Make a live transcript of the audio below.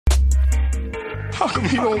How come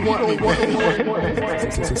you don't want me? You know that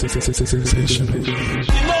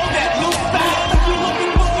new style you're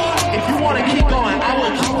looking for? If you want to keep going, I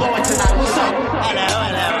will keep going tonight. What's up?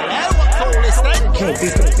 Hello. What cool is that? Can't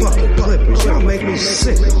beat the fucking Clippers. Y'all make me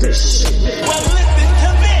sick with this shit. Well, listen to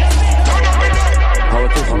this.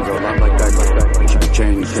 Politicians are a lot like that. They should be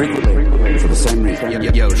changed frequently for the same reason.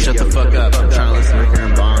 Yo, shut the fuck up. I'm trying to listen to Ricker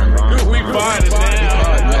and Bond. We find it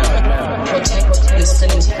now. Protect the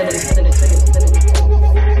city.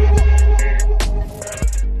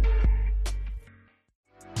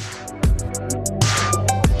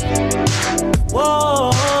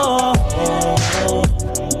 Whoa.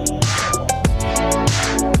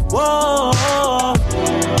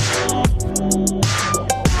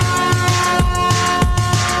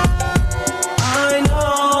 I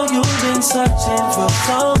know you've been searching for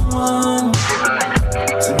someone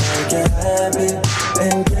to make you happy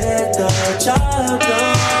and get the job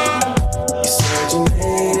done. You said you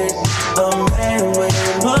needed a man with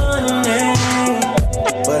money,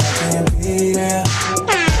 but I can't be there.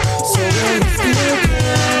 So when you feel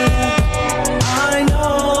good, I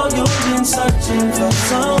know you've been searching for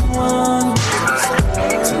someone to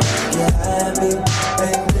make you happy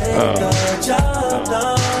and get the job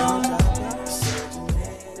done.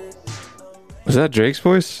 Was that Drake's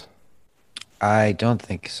voice? I don't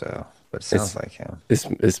think so, but it sounds like him.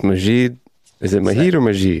 It's Majid. Is it Mahid or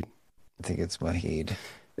Majid? I think it's Mahid.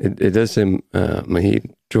 It does say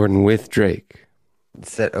Mahid Jordan with Drake.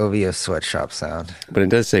 It's that OVO sweatshop sound. But it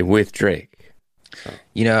does say with Drake.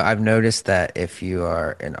 You know, I've noticed that if you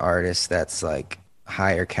are an artist that's like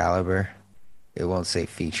higher caliber, it won't say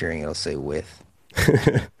featuring, it'll say with.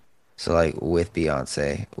 So like with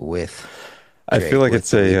Beyonce, with Drake, I feel like with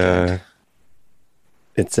it's The Weeknd.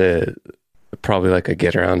 it's a probably like a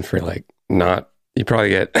get around for like not, you probably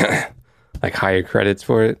get like higher credits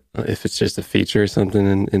for it if it's just a feature or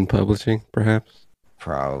something in publishing, perhaps.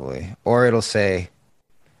 Probably. Or it'll say,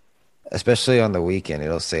 especially on The Weeknd,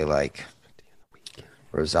 it'll say like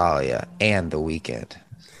Rosalia and The Weeknd.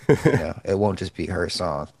 You know, it won't just be her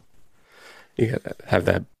song. You gotta have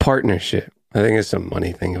that partnership. I think it's some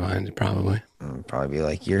money thing behind it, probably. Probably be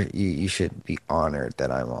like, you should be honored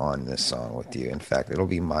that I'm on this song with you. In fact, it'll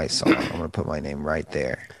be my song. I'm going to put my name right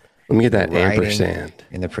there. Let me get that Writing, ampersand.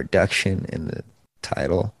 in the production, in the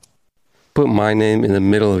title. Put my name in the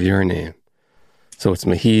middle of your name. So it's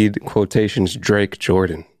Mahid, quotations, Drake,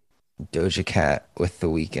 Jordan. Doja Cat with The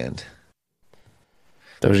Weeknd.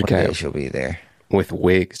 Doja One day Cat she'll be there. with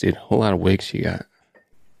wigs, dude. A whole lot of wigs you got.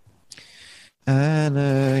 I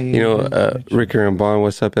know You know, Ricker and Bond,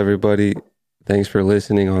 what's up, everybody? Thanks for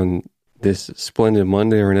listening on this splendid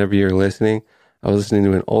Monday or whenever you're listening. I was listening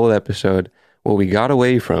to an old episode. What we got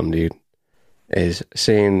away from, dude, is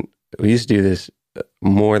saying, we used to do this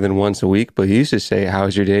more than once a week, but you used to say,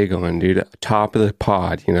 how's your day going, dude? Top of the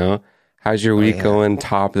pod, you know? How's your week going?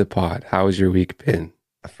 Top of the pod. How's your week been?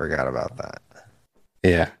 I forgot about that.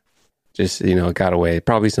 Yeah. Just, you know, it got away.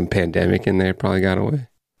 Probably some pandemic in there. Probably got away.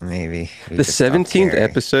 Maybe. The 17th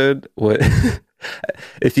episode, what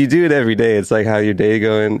if you do it every day, it's like, how your day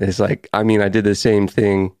going? It's like, I mean, I did the same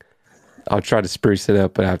thing. I'll try to spruce it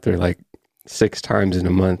up, but after like 6 times in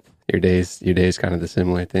a month, your days kind of the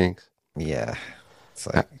similar things. Yeah. It's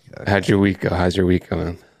like, How'd your week go? How's your week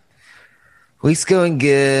going? Week's going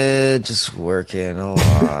good. Just working a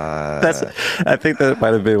lot. I think that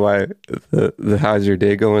might have been why the how's your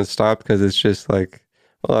day going stopped, because it's just like,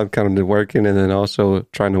 well, I'm kind of been working and then also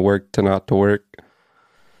trying to work to not to work.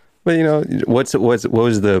 But you know, what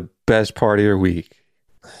was the best part of your week?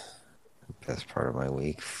 Best part of my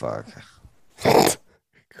week? Fuck.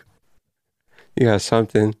 You got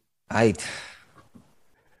something? I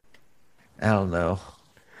don't know.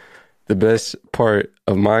 The best part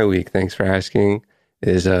of my week, thanks for asking,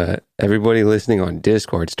 is everybody listening on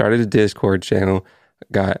Discord. Started a Discord channel,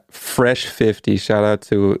 got Fresh 50. Shout out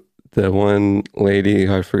to the one lady,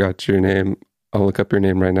 I forgot your name. I'll look up your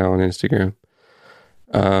name right now on Instagram.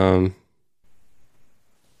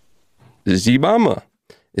 Zibama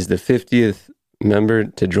is the 50th member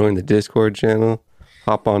to join the Discord channel.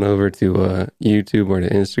 Hop on over to YouTube or to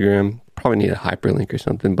Instagram. Probably need a hyperlink or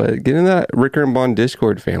something, but get in that Ricker and Bond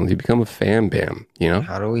Discord family. Become a fan bam, you know?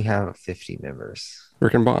 How do we have 50 members?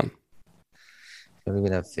 Ricker and Bond. We don't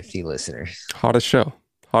even have 50 listeners. Hottest show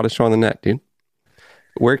on the net, dude.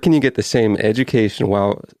 Where can you get the same education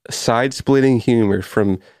while side-splitting humor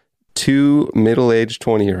from 2 middle-aged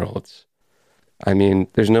 20-year-olds? I mean,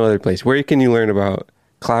 there's no other place. Where can you learn about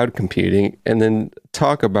cloud computing and then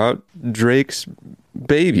talk about Drake's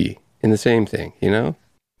baby in the same thing, you know?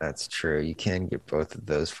 That's true. You can get both of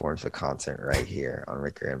those forms of content right here on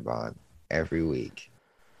Ricker and Bond. every week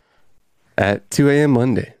at 2 a.m.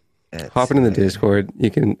 Monday. Hopping in the 2 a.m.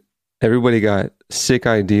 Discord. Everybody got sick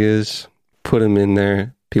ideas, put them in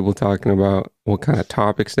there. People talking about what kind of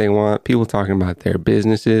topics they want. People talking about their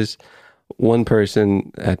businesses. One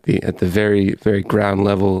person at the very, very ground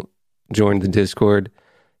level joined the Discord,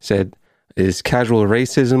 said, "Is casual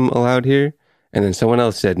racism allowed here?" And then someone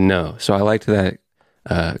else said no. So I liked that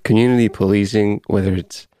community policing, whether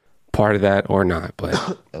it's part of that or not.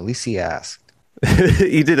 But At least he asked.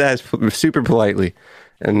 he did ask super politely.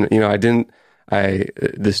 And,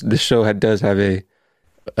 this show does have a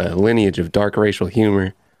lineage of dark racial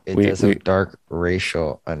humor. It does have dark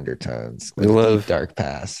racial undertones. We with a love- deep, dark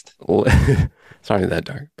past. It's not that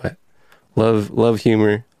dark, but love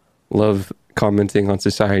humor, love commenting on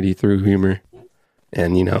society through humor.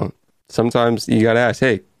 And, sometimes you got to ask,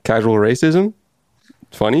 hey, casual racism?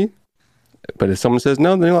 Funny? But if someone says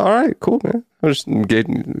no, then you're like, all right, cool, man. I'm just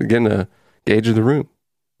getting a gauge of the room.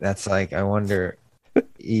 That's like, I wonder,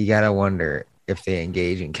 you gotta wonder if they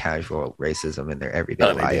engage in casual racism in their everyday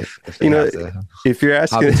No, they life. If they have to If you're hop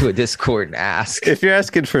asking, into a Discord and ask. if you're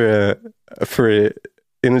asking for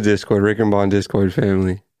in a Discord, Rick and Bond Discord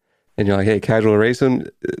family, and you're like, hey, casual racism,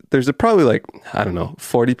 there's probably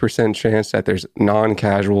 40% chance that there's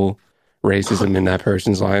non-casual racism in that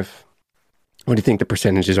person's life. What do you think the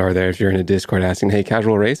percentages are there if you're in a Discord asking, hey,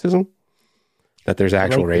 casual racism? That there's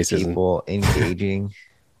actual like the racism. people engaging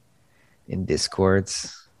in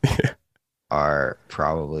Discords are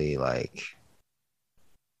probably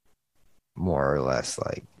more or less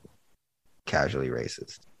casually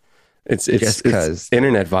racist. It's just 'cause-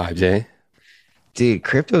 internet vibes, eh? Dude,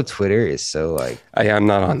 crypto Twitter is so I'm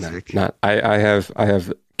not on that. Toxic. I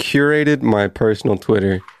have curated my personal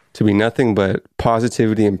Twitter to be nothing but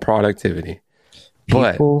positivity and productivity.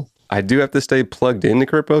 people. But I do have to stay plugged into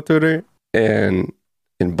crypto Twitter, and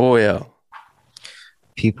boy,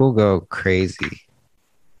 People go crazy.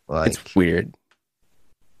 it's weird.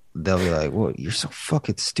 They'll be like, "What? You're so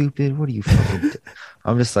fucking stupid. What are you fucking?"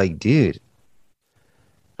 I'm just like, dude.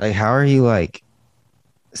 How are you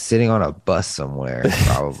sitting on a bus somewhere,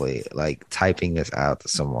 probably typing this out to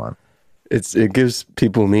someone? It gives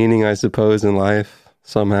people meaning, I suppose, in life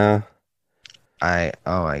somehow. Oh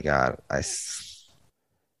my god, I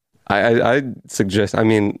suggest. I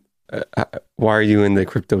mean, why are you in the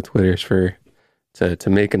crypto Twitters to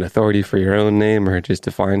make an authority for your own name, or just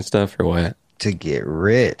to find stuff, or what? to get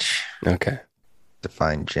rich, Okay. to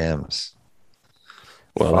find gems,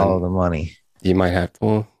 Well, follow then the money. you might have to.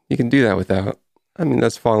 Well, you can do that without. I mean,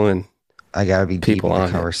 that's following. I gotta be deep People in on the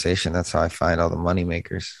it. conversation. That's how I find all the money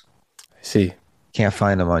makers. See, Can't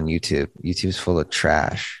find them on YouTube. YouTube's full of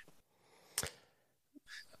trash.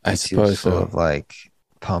 I YouTube's suppose full so. of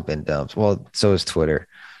pump and dumps. Well, so is Twitter,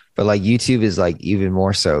 but YouTube is even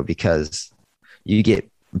more so because you get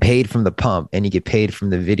paid from the pump and you get paid from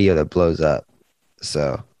the video that blows up.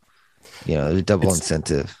 So, there's a double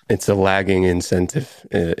incentive. It's a lagging incentive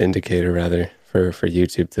indicator, rather, for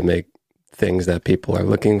YouTube to make things that people are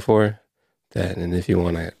looking for. And if you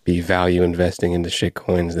want to be value investing into shit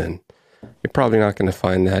coins, then you're probably not going to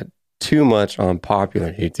find that too much on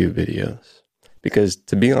popular YouTube videos. Because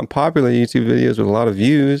to be on popular YouTube videos with a lot of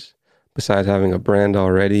views, besides having a brand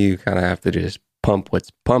already, you kind of have to just pump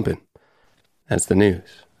what's pumping. That's the news.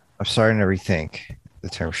 I'm starting to rethink the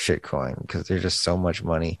term shitcoin because there's just so much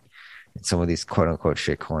money in some of these quote unquote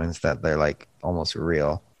shitcoins that they're almost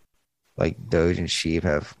real. Doge and Sheep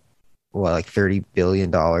have $30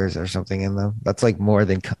 billion or something in them. That's more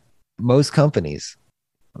than most companies.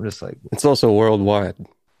 I'm just It's also worldwide.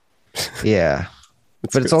 yeah,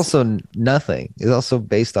 but it's good. also nothing. It's also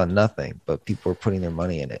based on nothing, but people are putting their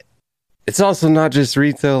money in it. It's also not just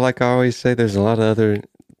retail, like I always say. There's a lot of other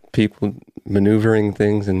people maneuvering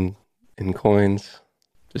things in coins.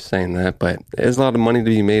 Just saying that, but there's a lot of money to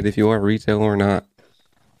be made if you are retail or not.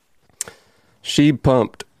 She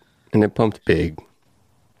pumped, and it pumped big.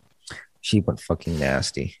 Sheep went fucking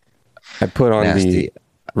nasty. I put on Nasty. the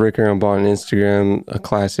Ricker and Bond Instagram a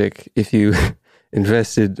classic. If you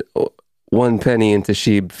invested 1 penny into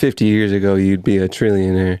Sheeb 50 years ago, you'd be a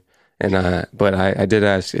trillionaire. And but I did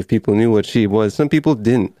ask if people knew what Sheeb was. Some people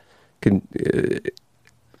didn't.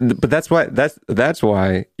 But that's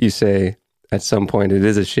why you say at some point it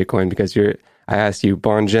is a shitcoin, because I asked you,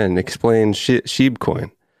 Bonjen, explain Sheeb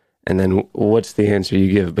coin, and then what's the answer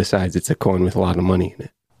you give besides it's a coin with a lot of money in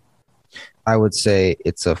it? I would say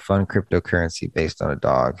it's a fun cryptocurrency based on a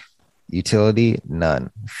dog. Utility, none.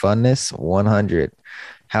 Funness, 100.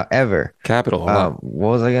 However, Capital. what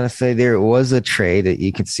was I going to say? There was a trade that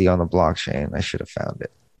you could see on the blockchain. I should have found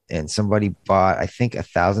it. And somebody bought, I think,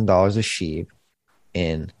 $1,000 of Sheep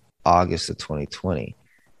in August of 2020.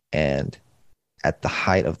 And at the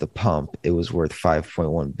height of the pump, it was worth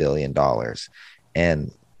 $5.1 billion.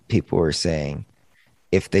 And people were saying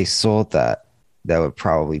if they sold that, that would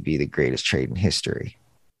probably be the greatest trade in history.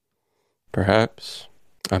 Perhaps.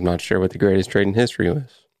 I'm not sure what the greatest trade in history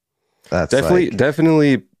was. That's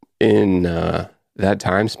Definitely in that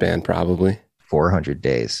time span, probably. 400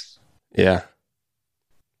 days. Yeah.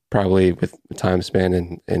 Probably with the time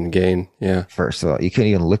span and gain. Yeah. First of all, you couldn't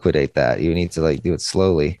even liquidate that. You need to like do it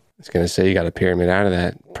slowly. I was going to say you got a pyramid out of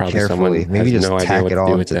that. Probably Carefully. someone Maybe has just no idea tack what it to do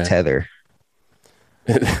all with to that. Tether.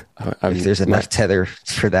 If there's enough Tether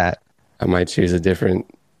for that. I might choose a different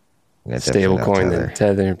stable coin than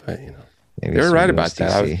Tether, but you know. Maybe You're some right about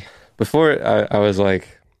that. Before I was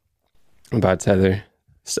like about Tether.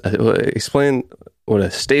 Explain what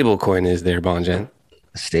a stable coin is there, Bonjan.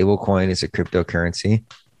 A stable coin is a cryptocurrency.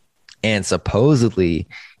 And supposedly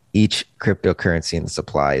each cryptocurrency in the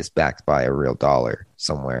supply is backed by a real dollar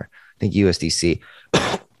somewhere. I think USDC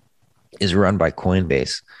is run by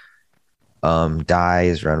Coinbase. DAI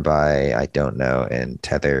is run by, I don't know. And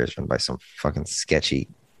Tether is run by some fucking sketchy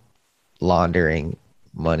laundering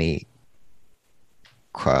money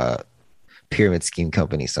pyramid scheme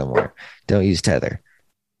company somewhere. Don't use Tether.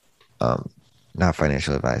 Not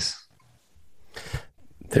financial advice.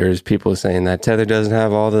 There's people saying that Tether doesn't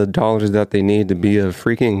have all the dollars that they need to be a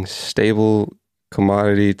freaking stable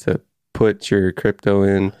commodity to put your crypto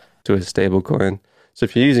in to a stable coin. So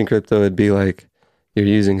if you're using crypto, it'd be like you're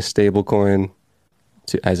using a stable coin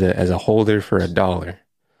as a holder for $1.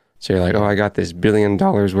 So you're like, oh, I got this $1 billion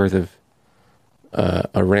worth of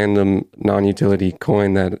a random non-utility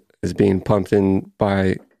coin that is being pumped in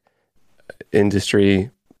by industry,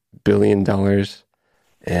 $1 billion,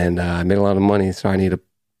 and I made a lot of money, so I need to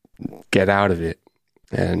get out of it.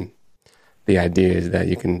 And the idea is that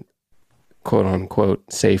you can, quote unquote,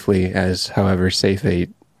 safely, as however safe a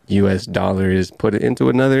US dollar is, put it into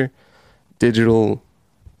another digital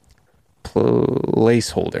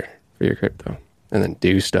placeholder for your crypto and then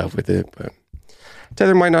do stuff with it. But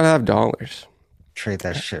Tether might not have dollars. Trade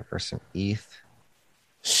that shit for some ETH.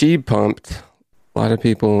 She pumped. A lot of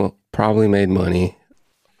people probably made money.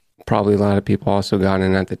 Probably a lot of people also got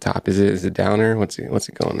in at the top. Is it downer? What's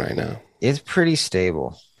it going right now? It's pretty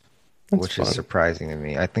stable, which fun. is surprising to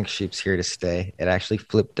me. I think Sheep's here to stay. It actually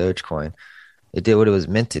flipped Dogecoin. It did what it was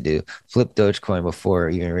meant to do. Flip Dogecoin before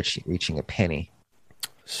even reaching a penny.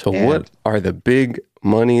 So what are the big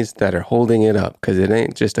monies that are holding it up? Because it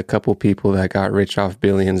ain't just a couple people that got rich off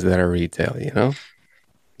billions that are retail, you know?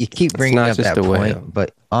 You keep bringing up that point,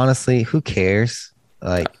 but honestly, who cares?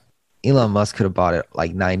 Like, Elon Musk could have bought it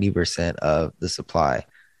like 90% of the supply.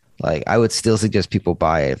 Like, I would still suggest people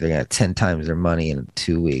buy it if they're going to have 10 times their money in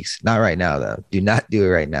 2 weeks. Not right now, though. Do not do it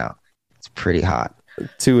right now. It's pretty hot.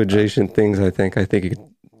 Two adjacent things, I think you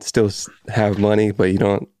could still have money, but you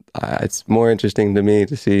don't. It's more interesting to me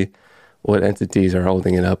to see what entities are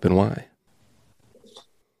holding it up and why.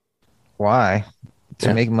 Why?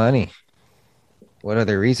 To make money. What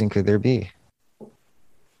other reason could there be?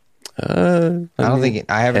 I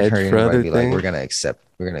haven't heard anybody be like, we're gonna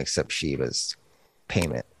accept Shiba's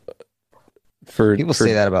payment. People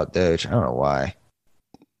say that about Doge. I don't know why.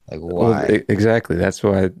 Like, why? Well, exactly. That's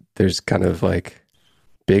why there's kind of like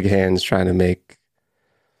big hands trying to make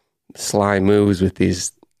sly moves with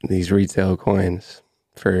these retail coins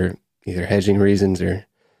for either hedging reasons or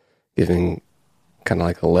giving kind of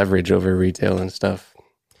like a leverage over retail and stuff.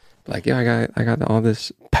 Like, yeah, I got all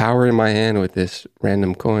this power in my hand with this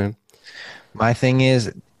random coin. My thing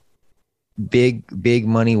is, big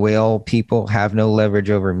money whale people have no leverage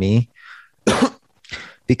over me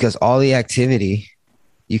because all the activity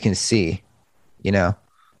you can see,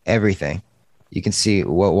 everything. You can see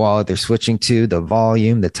what wallet they're switching to, the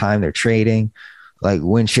volume, the time they're trading, like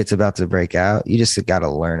when shit's about to break out. You just got to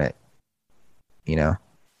learn it,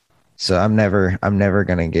 So I'm never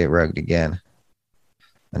going to get rugged again.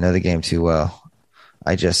 I know the game too well.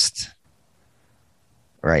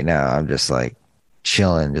 Right now, I'm just like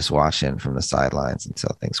chilling, just watching from the sidelines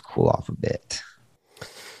until things cool off a bit.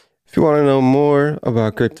 If you want to know more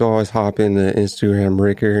about crypto, always hop in the Instagram,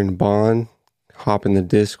 Ricker and Bond. Hop in the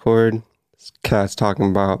Discord. This cat's talking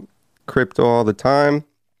about crypto all the time.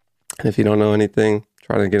 And if you don't know anything,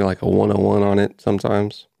 try to get like a 101 on it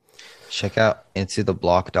sometimes. Check out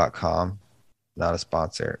intotheblock.com. Not a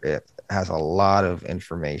sponsor. It has a lot of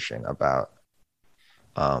information about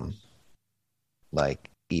like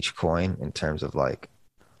each coin in terms of like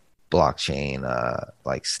blockchain,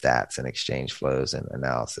 like stats and exchange flows and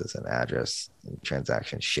analysis and address and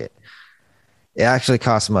transaction shit. It actually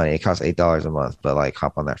costs money. It costs $8 a month, but like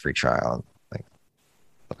hop on that free trial and like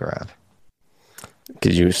Look around.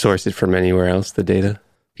 Could you source it from anywhere else, the data?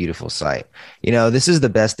 Beautiful site. This is the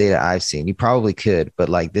best data I've seen. You probably could, but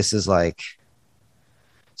like this is like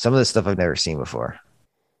some of the stuff I've never seen before.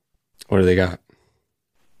 What do they got?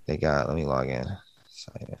 They got, let me log in.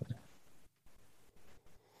 Sign in.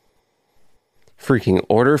 Freaking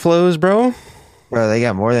order flows, bro. Bro, they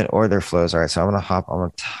got more than order flows. All right, so I'm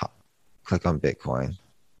gonna click on Bitcoin.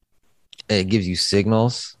 It gives you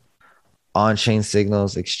signals, on-chain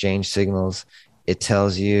signals, exchange signals. It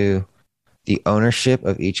tells you the ownership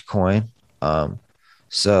of each coin.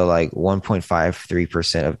 So like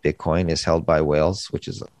 1.53% of Bitcoin is held by whales, which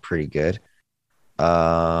is pretty good.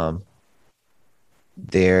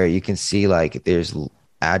 There you can see like there's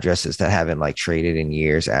addresses that haven't like traded in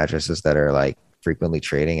years, addresses that are like frequently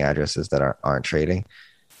trading, addresses that aren't trading.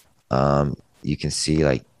 You can see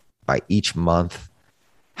like by each month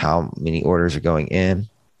how many orders are going in.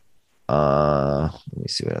 Let me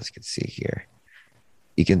see what else you can see here.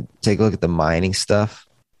 You can take a look at the mining stuff.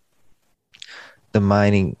 The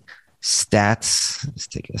mining stats. It's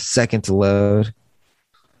taking a second to load.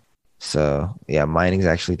 So yeah, mining is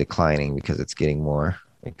actually declining because it's getting more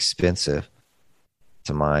expensive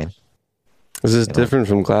to mine. Is this different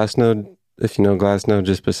from Glassnode? If you know Glassnode,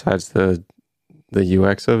 just besides the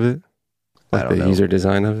UX of it, like the user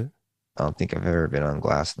design of it. I don't think I've ever been on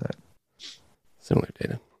Glassnode. Similar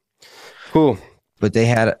data. Cool. But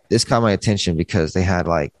this caught my attention because they had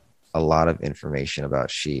like a lot of information about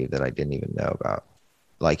SHIB that I didn't even know about.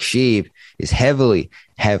 Like SHIB is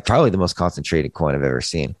probably the most concentrated coin I've ever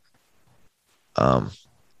seen. In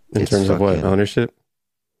terms of what, ownership?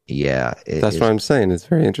 Yeah. That's what I'm saying. It's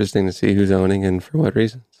very interesting to see who's owning and for what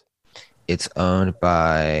reasons. It's owned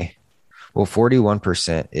by,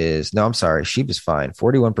 41% is, no, I'm sorry. SHIB is fine.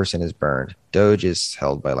 41% is burned. Doge is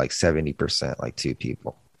held by like 70%, like 2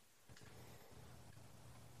 people.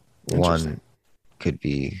 One could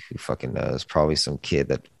be, who fucking knows, probably some kid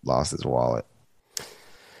that lost his wallet.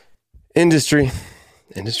 Industry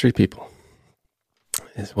people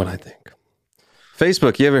is what I think.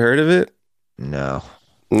 Facebook, you ever heard of it? No.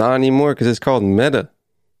 Not anymore because it's called Meta.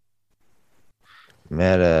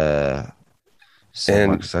 Meta. So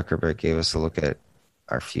And Mark Zuckerberg gave us a look at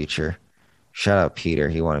our future. Shout out Peter.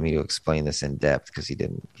 He wanted me to explain this in depth because he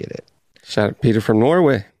didn't get it. shout out Peter from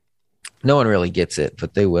Norway. No one really gets it,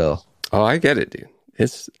 but they will. Oh, I get it, dude.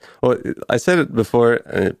 I said it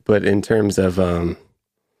before, but in terms of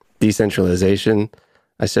decentralization,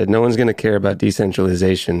 I said no one's going to care about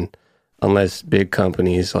decentralization unless big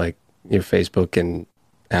companies like your Facebook and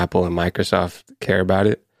Apple and Microsoft care about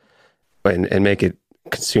it and make it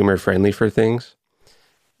consumer friendly for things.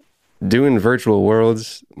 Doing virtual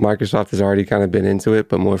worlds, Microsoft has already kind of been into it,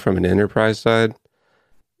 but more from an enterprise side.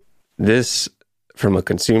 This, from a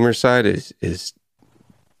consumer side, is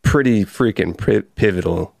pretty freaking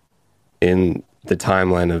pivotal in the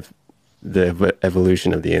timeline of the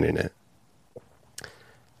evolution of the internet.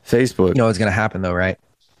 Facebook. You know what's going to happen though, right?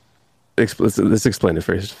 Let's explain it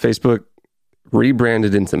first. Facebook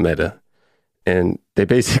rebranded into Meta, and they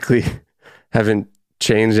basically haven't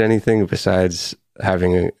changed anything besides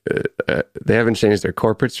having they haven't changed their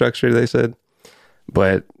corporate structure, they said,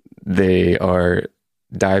 but they are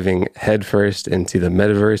diving headfirst into the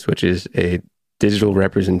metaverse, which is a digital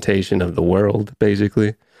representation of the world,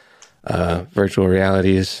 basically. Virtual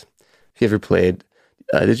realities. If you ever played,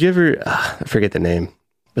 did you ever, I forget the name,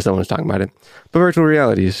 but someone was talking about it, but virtual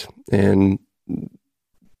realities and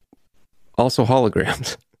also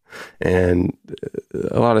holograms and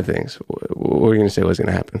a lot of things. What were you going to say was going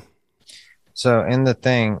to happen? So in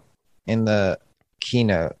the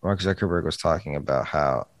keynote, Mark Zuckerberg was talking about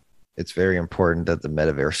how it's very important that the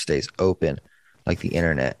metaverse stays open, like the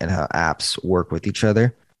internet, and how apps work with each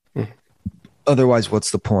other. Mm-hmm. Otherwise,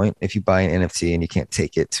 what's the point if you buy an NFT and you can't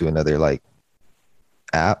take it to another like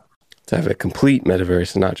app? To have a complete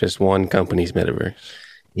metaverse and not just one company's metaverse.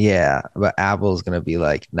 Yeah, but Apple's going to be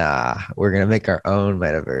like, nah, we're going to make our own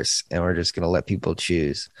metaverse and we're just going to let people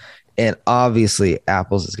choose. And obviously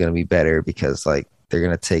Apple's is going to be better because like they're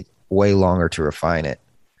going to take way longer to refine it.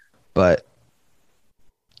 But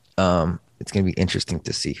it's going to be interesting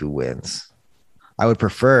to see who wins. I would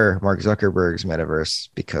prefer Mark Zuckerberg's metaverse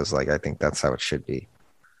because like I think that's how it should be.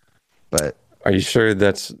 But are you sure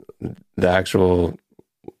that's the actual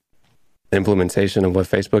implementation of what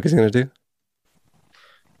Facebook is going to do?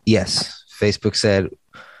 Yes. Facebook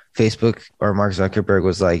or Mark Zuckerberg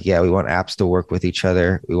was like, yeah, we want apps to work with each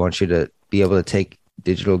other. We want you to be able to take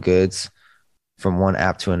digital goods from one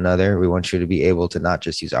app to another. We want you to be able to not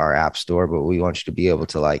just use our app store, but we want you to be able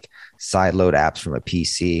to like sideload apps from a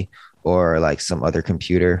PC or like some other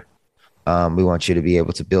computer We want you to be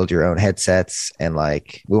able to build your own headsets, and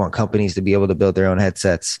like we want companies to be able to build their own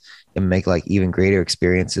headsets and make like even greater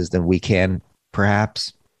experiences than we can,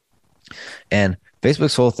 perhaps. And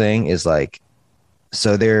Facebook's whole thing is like,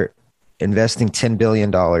 so they're investing $10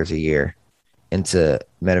 billion a year into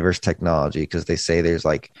metaverse technology because they say there's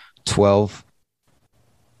like 12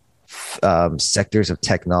 sectors of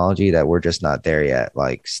technology that we're just not there yet.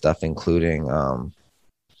 Like stuff including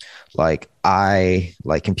like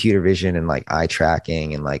computer vision and like eye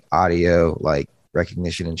tracking and like audio, like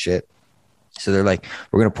recognition and shit. So they're like,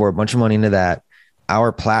 we're going to pour a bunch of money into that.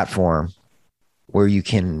 Our platform where you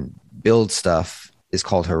can build stuff is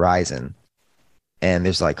called Horizon. And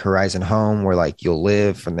there's like Horizon Home where like you'll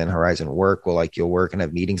live, and then Horizon Work where like you'll work and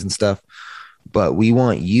have meetings and stuff. But we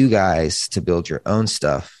want you guys to build your own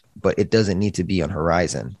stuff, but it doesn't need to be on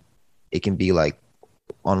Horizon. It can be like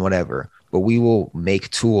on whatever, but we will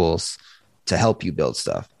make tools to help you build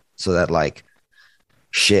stuff so that like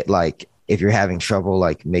shit, like if you're having trouble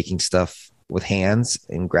like making stuff with hands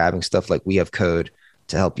and grabbing stuff, like we have code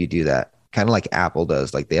to help you do that. Kind of like Apple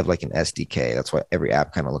does. Like they have like an SDK. That's why every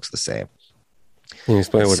app kind of looks the same. Can you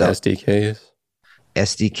explain what SDK is?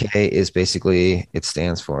 SDK is basically, it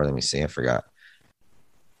stands for, let me see, I forgot.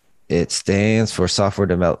 It stands for Software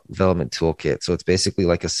Development Toolkit. So it's basically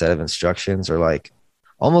like a set of instructions, or like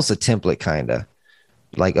almost a template kind of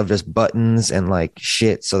like of just buttons and like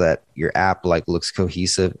shit so that your app like looks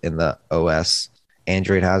cohesive in the OS.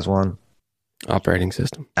 Android has one. Operating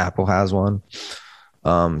system. Apple has one.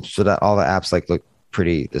 So that all the apps like look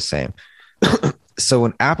pretty the same. So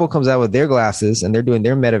when Apple comes out with their glasses and they're doing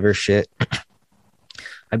their metaverse shit,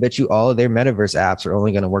 I bet you all of their metaverse apps are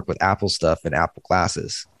only going to work with Apple stuff and Apple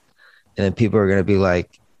glasses. And then people are going to be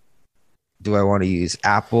like, do I want to use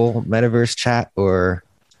Apple metaverse chat or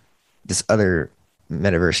this other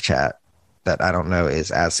metaverse chat that I don't know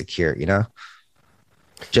is as secure, you know?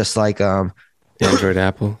 Just like Android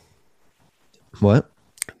Apple. What?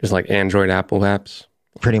 Just like Android Apple apps.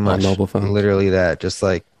 Pretty much. On mobile phones. Literally that. Just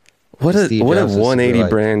like what a 180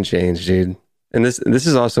 brand change, dude. And this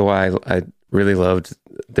is also why I really loved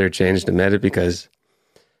their change to Meta, because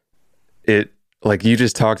it, like you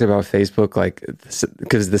just talked about Facebook, like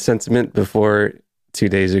because the sentiment before 2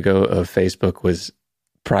 days ago of Facebook was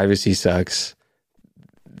privacy sucks.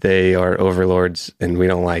 They are overlords and we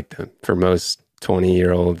don't like them, for most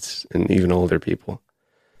 20-year-olds and even older people.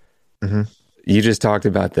 Mm-hmm. You just talked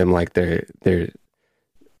about them like they're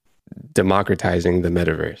democratizing the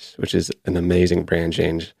metaverse, which is an amazing brand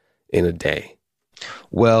change in a day.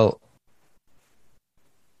 Well,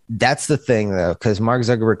 that's the thing though, because Mark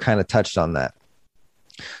Zuckerberg kind of touched on that.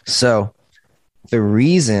 So the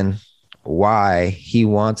reason why he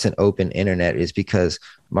wants an open internet is because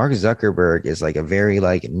Mark Zuckerberg is like a very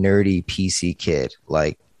like nerdy PC kid,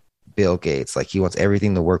 like Bill Gates. Like he wants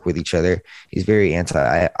everything to work with each other. He's very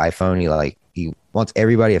anti iPhone. He wants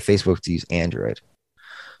everybody at Facebook to use Android.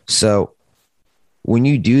 So when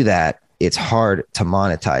you do that, it's hard to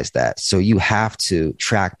monetize that. So you have to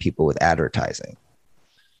track people with advertising.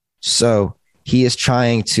 So he is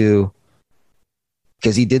trying to,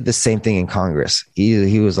 because he did the same thing in Congress.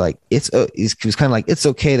 He was like, he was kind of like, it's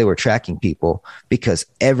okay that we're tracking people because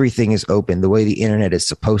everything is open the way the internet is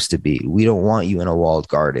supposed to be. We don't want you in a walled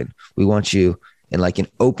garden. We want you in like an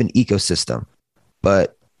open ecosystem.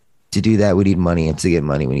 But to do that, we need money. And to get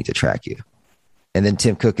money, we need to track you. And then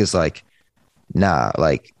Tim Cook is like, nah,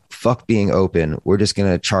 like fuck being open. We're just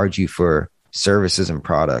going to charge you for services and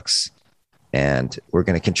products. And we're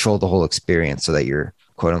going to control the whole experience so that you're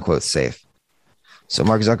quote unquote safe. So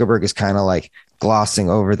Mark Zuckerberg is kind of like glossing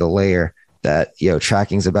over the layer that,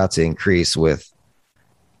 tracking is about to increase with,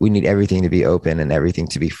 we need everything to be open and everything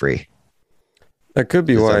to be free. That could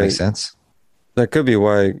be Does why. that make sense? That could be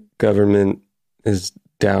why government is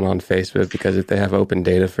down on Facebook, because if they have open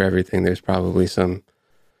data for everything, there's probably some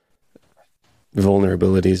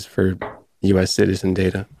vulnerabilities for U.S. citizen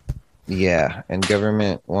data. Yeah, and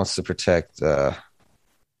government wants to protect the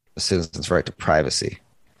citizens' right to privacy.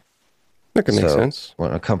 That can make sense.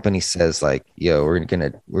 When a company says like, "Yo, we're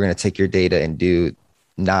gonna take your data and do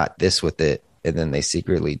not this with it," and then they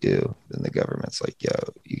secretly do, then the government's like, "Yo,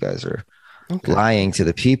 you guys are lying to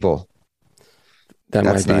the people."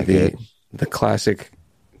 That's might be the classic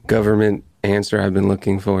government answer I've been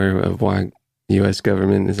looking for of why U.S.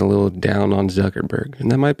 government is a little down on Zuckerberg,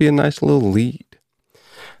 and that might be a nice little lead.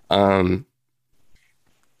 Man,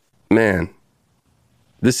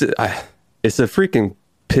 this is it's a freaking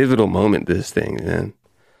pivotal moment. This thing, man.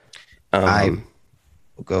 I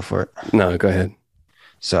go for it. No, go ahead.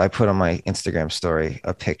 So I put on my Instagram story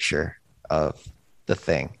a picture of the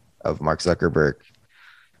thing of Mark Zuckerberg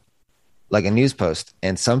like a news post,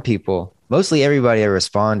 and some people, mostly everybody that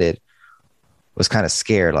responded, was kind of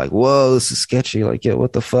scared, like, whoa, this is sketchy. Like, yeah,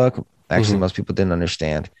 what the fuck? Actually, most people didn't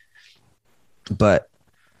understand. But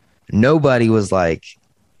nobody was like,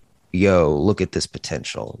 yo, look at this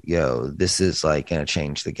potential. Yo, this is like going to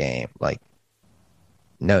change the game. Like,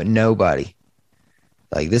 nobody.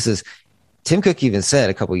 Like, this is, Tim Cook even said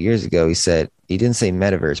a couple of years ago, he didn't say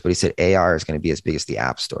metaverse, but he said AR is going to be as big as the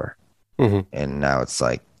App Store. And now it's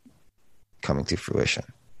like coming to fruition.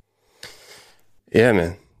 Yeah,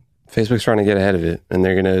 man. Facebook's trying to get ahead of it, and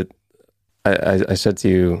they're going to, I said to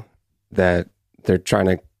you that they're trying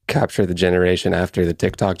to capture the generation after the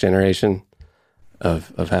TikTok generation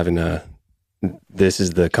of having this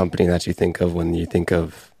is the company that you think of when you think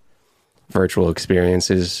of virtual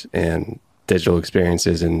experiences and digital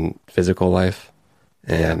experiences in physical life.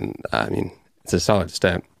 And I mean, it's a solid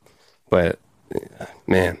step, but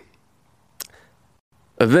man,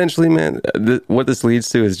 eventually, man, what this leads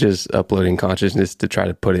to is just uploading consciousness to try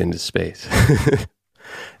to put it into space.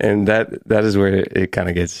 And that is where it kind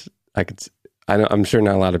of gets, I'm sure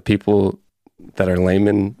not a lot of people that are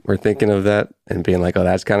laymen were thinking of that and being like, oh,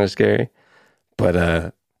 that's kind of scary.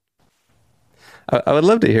 But I would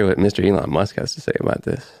love to hear what Mr. Elon Musk has to say about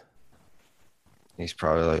this. He's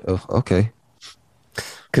probably like, oh, okay.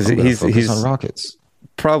 Because he's on rockets.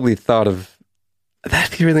 Probably thought of,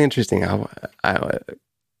 that'd be really interesting.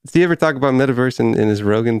 Did he ever talk about metaverse in his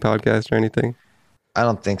Rogan podcast or anything? I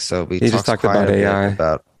don't think so. But he just talked about AI,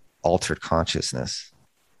 about altered consciousness.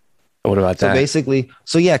 What about that? So basically,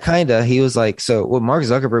 kinda. He was like, so what Mark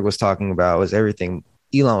Zuckerberg was talking about was everything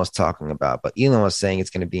Elon was talking about, but Elon was saying it's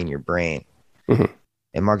going to be in your brain.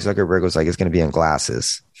 And Mark Zuckerberg was like, it's going to be in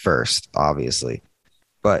glasses first, obviously.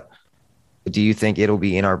 But do you think it'll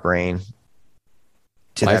be in our brain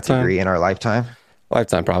to that degree in our lifetime?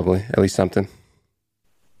 Lifetime, probably. At least something.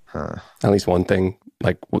 At least one thing.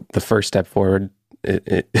 Like the first step forward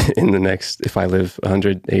in the next, if I live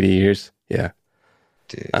 180 years. Yeah.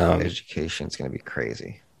 Dude, education's going to be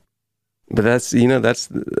crazy. But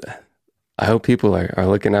I hope people are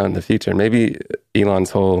looking out in the future. Maybe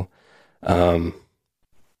Elon's whole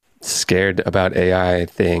scared about AI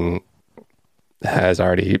thing has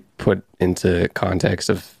already put into context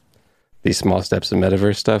of these small steps of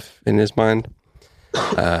metaverse stuff in his mind.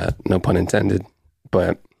 No pun intended,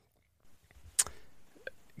 but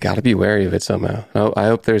got to be wary of it somehow. I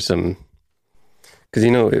hope there's some, because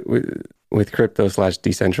with crypto /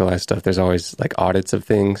 decentralized stuff, there's always like audits of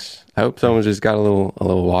things. I hope someone's just got a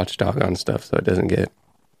little watchdog on stuff so it doesn't get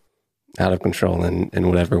out of control in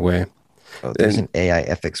whatever way. Oh, there's an AI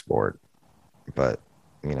ethics board, but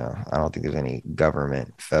I don't think there's any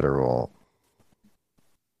government, federal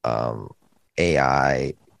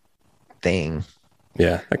AI thing.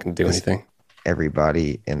 Yeah, I can do anything.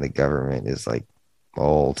 Everybody in the government is like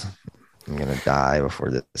old. I'm gonna die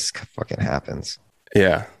before this fucking happens.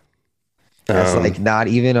 Yeah. That's like not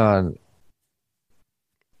even on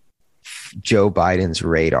Joe Biden's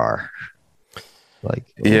radar.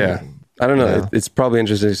 Like, yeah, I don't know. It's probably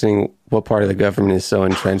interesting seeing what part of the government is so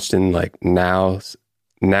entrenched in like now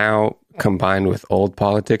combined with old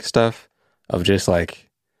politics stuff of just like,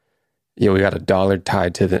 we got a dollar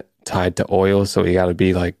tied to oil, so we got to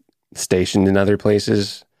be like stationed in other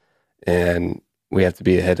places, and we have to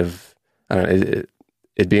be ahead of. I don't know.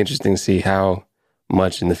 It'd be interesting to see how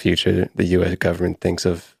much in the future the U.S. government thinks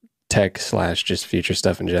of tech / just future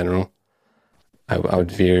stuff in general. I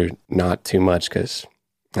would fear not too much because,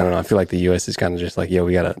 I don't know, I feel like the U.S. is kind of just like,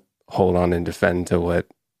 we got to hold on and defend to what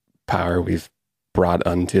power we've brought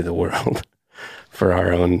unto the world for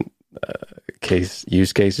our own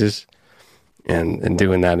use cases. And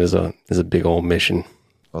doing that is a big old mission.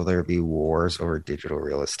 Will there be wars over digital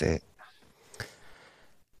real estate?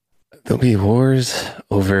 There'll be wars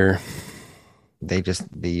over... The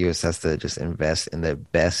U.S. has to just invest in the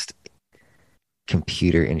best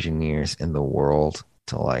computer engineers in the world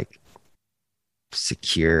to like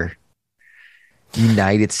secure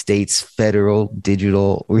United States federal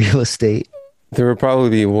digital real estate. There will probably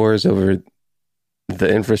be wars over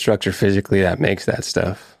the infrastructure physically that makes that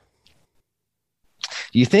stuff.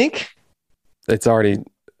 You think? It's already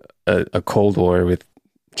a Cold War with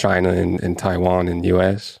China and Taiwan and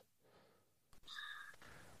U.S.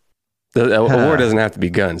 A war doesn't have to be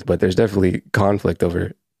guns, but there's definitely conflict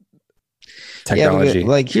over technology. Yeah,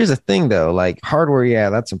 like here's the thing though, like hardware,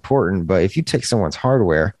 that's important, but if you take someone's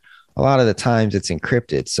hardware, a lot of the times it's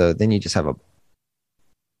encrypted, so then you just have a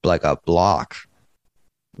block.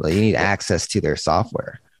 Like you need access to their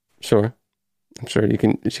software. Sure, I'm sure you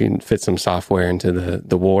can fit some software into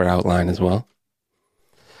the war outline as well.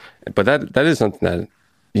 But that is something that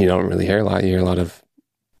you don't really hear a lot. You hear a lot of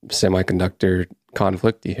semiconductor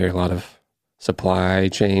conflict. You hear a lot of supply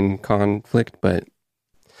chain conflict. But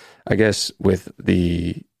I guess with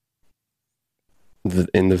the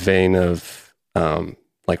in the vein of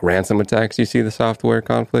like ransom attacks, you see the software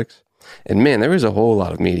conflicts. And man, there was a whole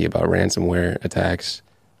lot of media about ransomware attacks,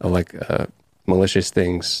 of like malicious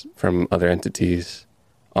things from other entities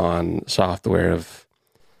on software of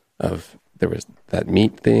there was that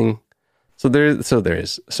meat thing. So there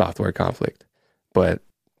is software conflict, but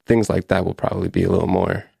things like that will probably be a little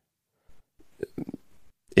more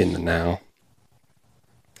in the now.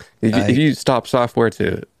 If you stop software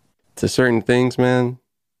to certain things, man,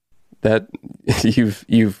 that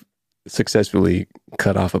you've successfully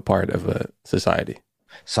cut off a part of a society.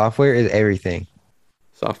 Software is everything.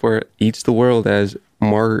 Software eats the world, as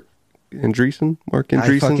Mark Andreessen.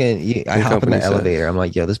 I hop in the elevator. I'm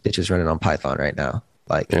like, yo, this bitch is running on Python right now.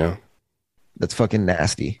 Like, yeah, that's fucking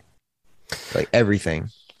nasty. Like everything.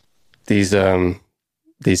 These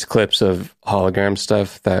clips of hologram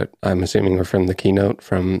stuff that I'm assuming are from the keynote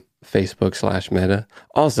from Facebook/Meta.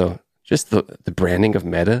 Also, just the branding of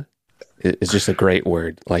Meta is just a great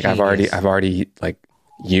word. Like I've already like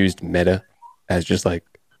used Meta as just like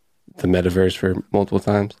the metaverse for multiple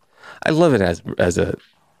times. I love it as a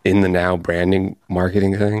in the now branding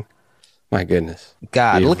marketing thing. My goodness.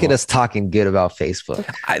 God, Beautiful. Look at us talking good about Facebook.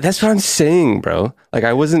 That's what I'm saying, bro. Like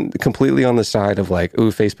I wasn't completely on the side of like,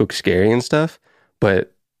 ooh, Facebook's scary and stuff,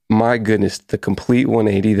 but my goodness, the complete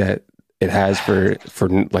 180 that it has for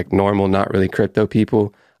like normal, not really crypto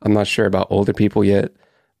people. I'm not sure about older people yet,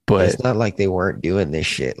 but it's not like they weren't doing this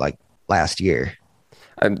shit like last year.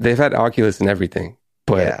 They've had Oculus and everything,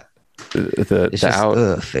 but yeah. It's just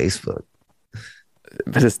Facebook.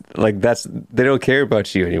 But it's like they don't care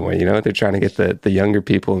about you anymore. You know, they're trying to get the younger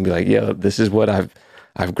people and be like, yo, this is what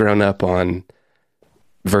I've grown up on,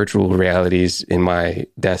 virtual realities in my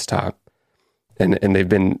desktop, and they've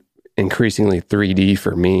been increasingly 3D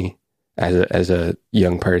for me as a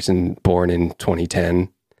young person born in 2010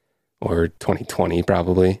 or 2020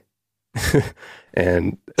 probably,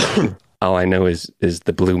 and all I know is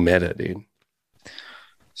the blue Meta, dude.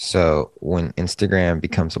 So when Instagram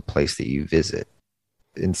becomes a place that you visit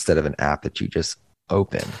instead of an app that you just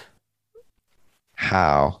open,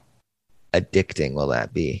 how addicting will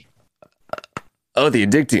that be? Oh, the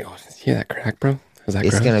addicting. Oh, yeah, that crack, bro.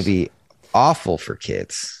 It's going to be awful for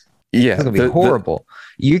kids. Yeah. It's going to be horrible.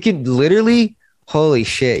 You could literally, holy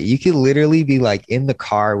shit, you could literally be like in the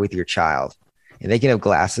car with your child and they can have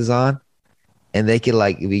glasses on and they could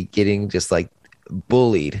like be getting just like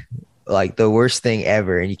bullied, like the worst thing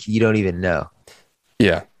ever. And you don't even know.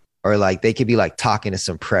 Yeah. Or like they could be like talking to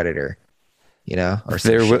some predator, you know, or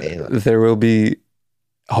there will be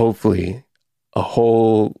hopefully a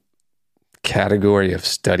whole category of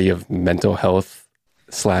study of mental health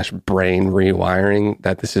 / brain rewiring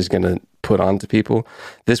that this is going to put onto people.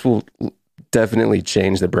 This will definitely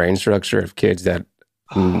change the brain structure of kids that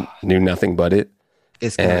knew nothing but it.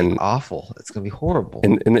 It's going to be awful. It's going to be horrible.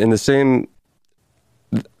 And the same,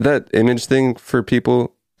 that image thing for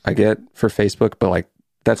people, I get for Facebook, but like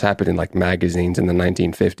that's happened in like magazines in the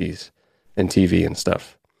 1950s and TV and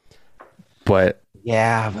stuff. But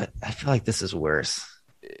yeah, but I feel like this is worse.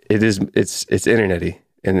 It's internet-y,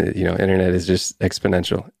 and you know, internet is just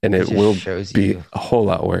exponential, and it will be a whole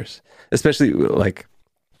lot worse. Especially like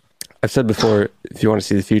I've said before, if you want to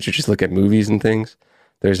see the future, just look at movies and things.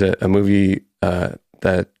 There's a movie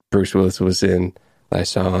that Bruce Willis was in that I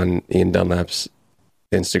saw on Ian Dunlap's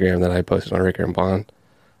Instagram that I posted on Ricker and Bond.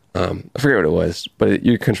 I forget what it was, but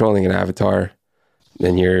you're controlling an avatar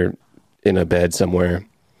and you're in a bed somewhere,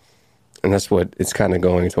 and that's what it's kind of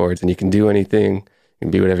going towards. And you can do anything, you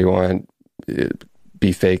can be whatever you want,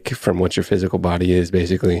 be fake from what your physical body is,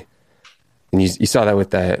 basically. And you saw that with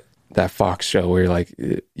that Fox show where you're like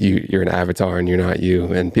you're an avatar and you're not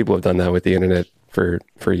you. And people have done that with the internet for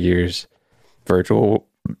years, virtual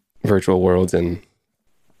worlds and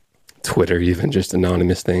Twitter, even just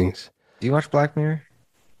anonymous things. Do you watch Black Mirror?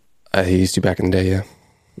 I used to back in the day, yeah.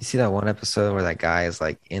 You see that one episode where that guy is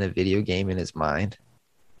like in a video game in his mind?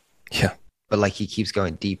 Yeah. But like he keeps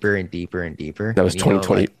going deeper and deeper and deeper. That was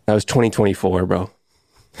 2020. That was 2024, bro.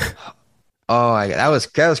 Oh, that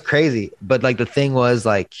was crazy. But like the thing was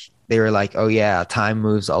like they were like, oh yeah, time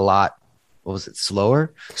moves a lot. What was it?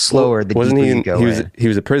 Slower. Well, the wasn't deeper you go he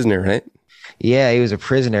was a prisoner, right? Yeah, he was a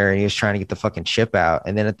prisoner and he was trying to get the fucking chip out.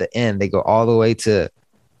 And then at the end, they go all the way to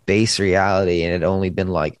base reality, and it only been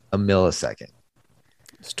like a millisecond.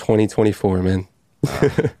 It's 2024, man.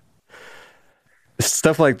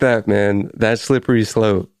 Stuff like that, man. That slippery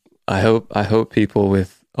slope. I hope people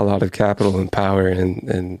with a lot of capital and power,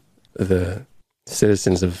 and the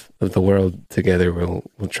citizens of the world together will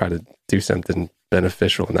try to do something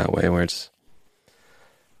beneficial in that way, where it's,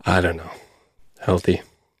 I don't know, healthy.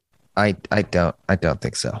 I don't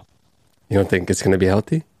think so. You don't think it's going to be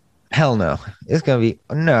healthy? Hell no. It's going to be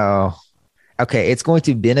no. Okay, it's going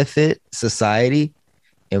to benefit society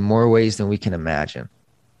in more ways than we can imagine.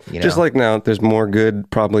 You know? Just like now, there's more good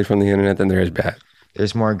probably from the internet than there is bad.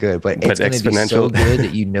 There's more good, but it's going to be so good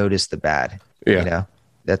that you notice the bad. Yeah. You know,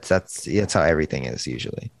 that's how everything is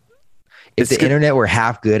usually. If the internet were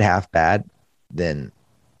half good, half bad, then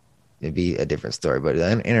it'd be a different story. But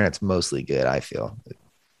the internet's mostly good, I feel.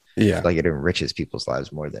 Yeah. Like it enriches people's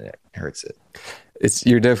lives more than it hurts it.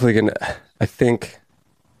 You're definitely going to, I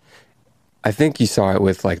think you saw it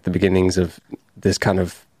with like the beginnings of this kind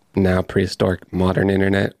of now prehistoric modern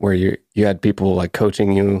internet, where you had people like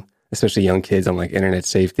coaching you, especially young kids, on like internet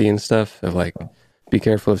safety and stuff, of like, be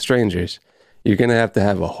careful of strangers. You're going to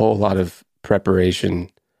have a whole lot of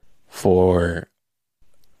preparation for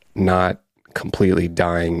not completely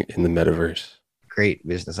dying in the metaverse. Great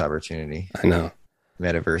business opportunity. I know.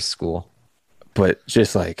 Metaverse school. But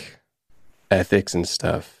just like ethics and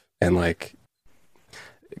stuff, and like,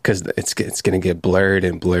 because it's going to get blurred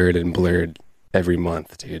and blurred and blurred every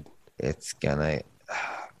month, dude. It's gonna,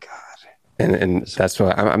 oh God. And that's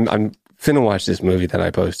why I'm finna watch this movie that I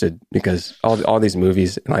posted, because all these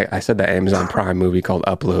movies, like I said, that Amazon Prime movie called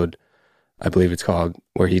Upload, I believe it's called,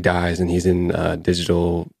 where he dies and he's in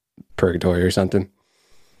digital purgatory or something.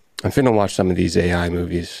 I'm finna watch some of these AI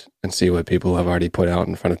movies and see what people have already put out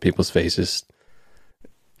in front of people's faces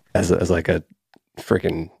as like a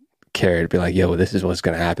freaking carrot, be like, yo, this is what's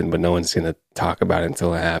gonna happen, but no one's gonna talk about it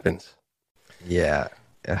until it happens. Yeah.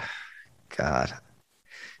 God.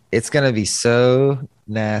 It's gonna be so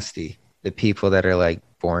nasty, the people that are like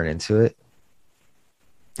born into it.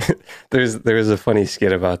 There's a funny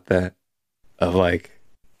skit about that, of like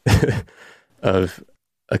of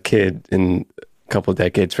a kid in a couple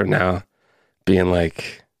decades from now being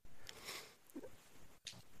like,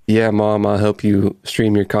 yeah, mom, I'll help you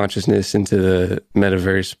stream your consciousness into the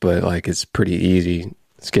metaverse, but like it's pretty easy.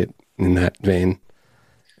 Skit in that vein.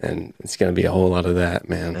 And it's going to be a whole lot of that,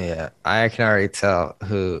 man. Yeah. I can already tell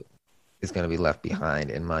who is going to be left behind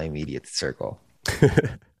in my immediate circle.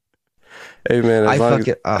 Hey, man,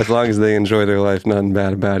 as long as they enjoy their life, nothing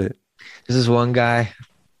bad about it. This is one guy.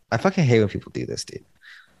 I fucking hate when people do this, dude.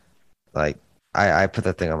 Like, I put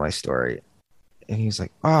that thing on my story, and he's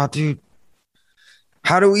like, oh, dude,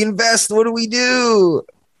 how do we invest? What do we do?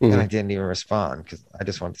 Mm-hmm. And I didn't even respond because I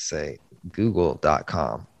just wanted to say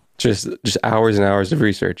google.com. Just hours and hours of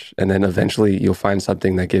research, and then eventually you'll find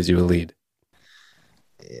something that gives you a lead.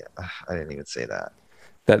 Yeah, I didn't even say that.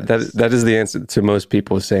 That is the answer to most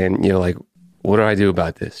people saying, you know, like, what do I do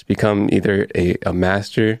about this? Become either a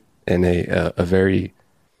master and a very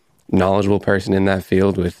knowledgeable person in that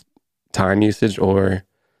field with time usage, or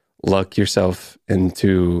luck yourself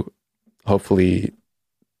into hopefully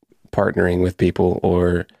partnering with people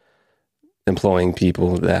or employing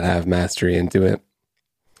people that have mastery into it.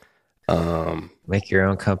 Make your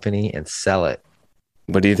own company and sell it.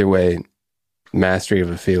 But either way, mastery of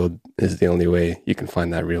a field is the only way you can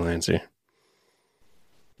find that real answer.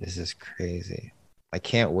 This is crazy. I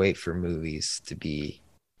can't wait for movies to be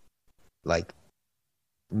like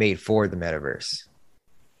made for the metaverse.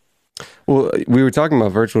 Well, we were talking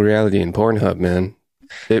about virtual reality in Pornhub, man.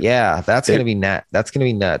 That's gonna be that's gonna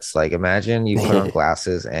be nuts. Like, imagine you put on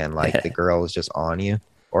glasses and like the girl is just on you,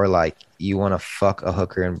 or like you want to fuck a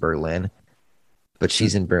hooker in Berlin, but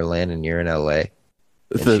she's in Berlin and you're in LA.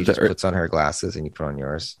 And she just puts on her glasses and you put on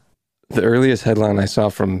yours. The earliest headline I saw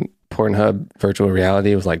from Pornhub virtual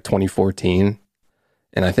reality was like 2014,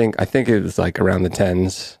 and I think it was like around the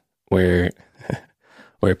 10s where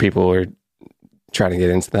people were trying to get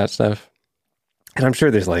into that stuff. And I'm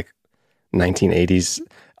sure there's like 1980s.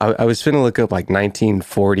 I was finna look up like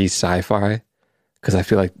 1940s sci-fi, because I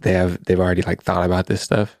feel like they've already like thought about this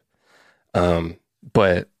stuff.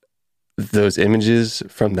 But those images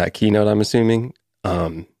from that keynote, I'm assuming,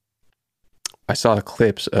 I saw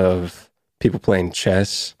clips of people playing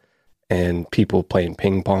chess and people playing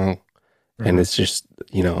ping pong, and it's just,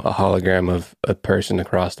 you know, a hologram of a person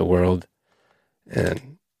across the world.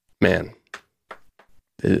 And man,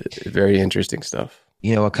 very interesting stuff.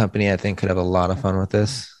 You know what company I think could have a lot of fun with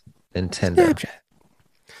this? Nintendo.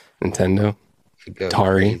 Nintendo. Could go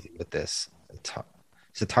Atari. crazy with this.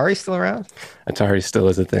 Is Atari still around? Atari still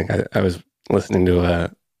is a thing. I was listening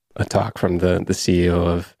to a talk from the CEO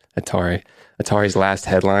of Atari. Atari's last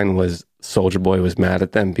headline was Soulja Boy was mad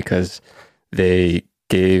at them because they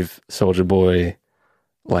gave Soulja Boy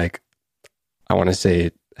like, I want to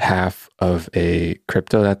say half of a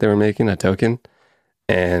crypto that they were making, a token.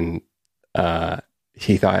 And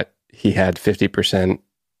he thought he had 50%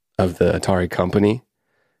 of the Atari company.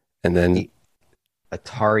 And then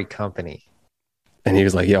Atari company. And he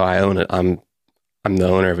was like, yo, I own it. I'm the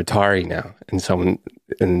owner of Atari now. And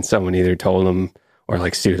someone either told him or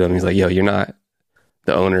like sued him. He's like, yo, you're not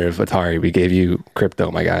the owner of Atari. We gave you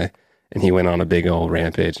crypto, my guy. And he went on a big old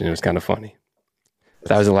rampage, and it was kind of funny.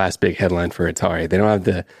 That was the last big headline for Atari. They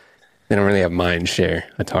don't really have mind share,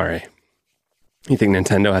 Atari. You think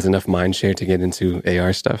Nintendo has enough mind share to get into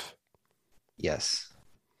AR stuff? Yes.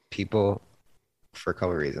 People, for a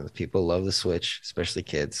couple of reasons. People love the Switch, especially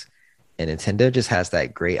kids. And Nintendo just has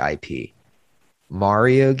that great IP.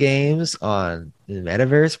 Mario games on the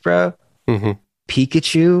Metaverse, bro. Mm-hmm.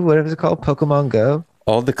 Pikachu, whatever it's called, Pokemon Go.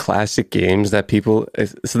 All the classic games that people...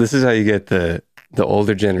 So this is how you get the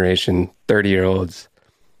older generation, 30-year-olds,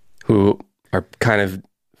 who are kind of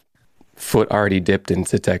foot already dipped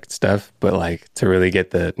into tech stuff, but like to really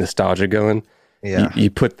get the nostalgia going. Yeah.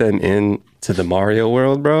 You put them into the Mario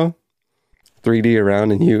world, bro. 3D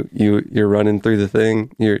around, and you're running through the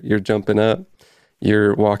thing. You're jumping up.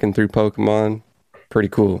 You're walking through Pokemon. Pretty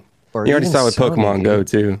cool. Or You already even saw with Sony, Pokemon dude. Go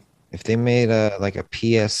too. If they made like a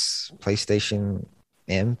PlayStation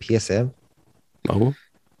PSM, Oh,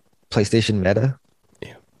 PlayStation Meta,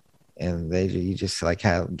 Yeah. and you just like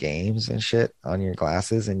have games and shit on your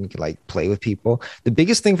glasses, and you can like play with people. The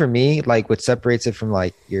biggest thing for me, like what separates it from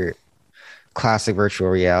like your classic virtual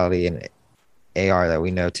reality and AR that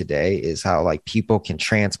we know today, is how like people can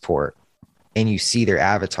transport, and you see their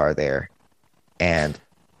avatar there, and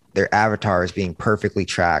their avatar is being perfectly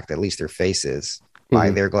tracked, at least their faces, by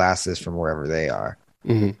Mhm. their glasses from wherever they are.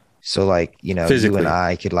 Mhm. So like, you know, Physically. you and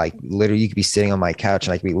I could like literally, you could be sitting on my couch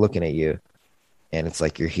and I could be looking at you, and it's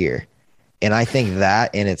like you're here. And I think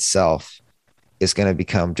that in itself is going to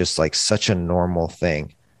become just like such a normal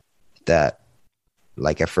thing that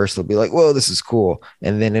like at first it'll be like, whoa, this is cool.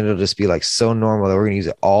 And then it'll just be like so normal that we're going to use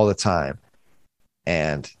it all the time.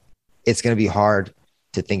 And it's going to be hard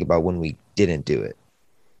to think about when we didn't do it.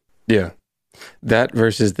 Yeah. That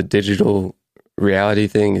versus the digital reality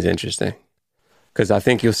thing is interesting, because I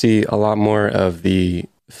think you'll see a lot more of the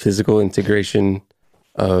physical integration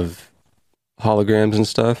of holograms and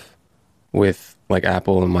stuff with like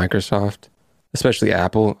Apple and Microsoft, especially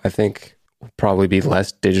Apple. I think will probably be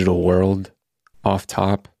less digital world off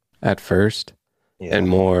top at first, and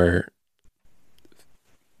more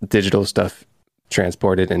digital stuff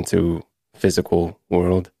transported into physical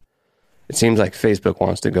world. It seems like Facebook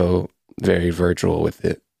wants to go very virtual with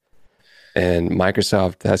it, and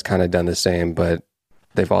Microsoft has kind of done the same, but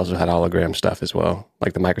they've also had hologram stuff as well.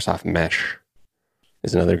 Like the Microsoft Mesh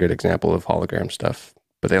is another good example of hologram stuff,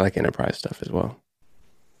 but they like enterprise stuff as well.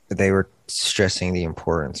 They were stressing the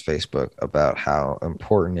importance, Facebook, about how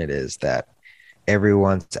important it is that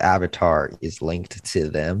everyone's avatar is linked to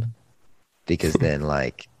them, because then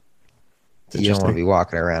like you don't want to be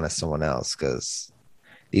walking around as someone else, because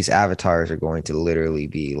these avatars are going to literally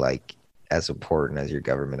be like as important as your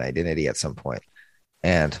government identity at some point.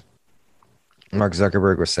 And Mark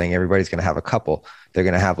Zuckerberg was saying everybody's going to have a couple. They're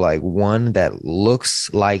going to have like one that looks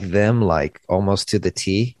like them, like almost to the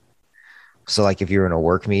T. So like if you're in a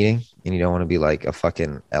work meeting and you don't want to be like a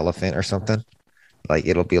fucking elephant or something, like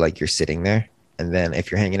it'll be like you're sitting there. And then if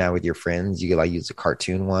you're hanging out with your friends, you could like use a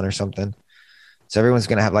cartoon one or something. So everyone's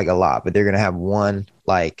going to have like a lot, but they're going to have one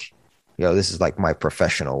like, you know, this is like my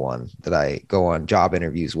professional one that I go on job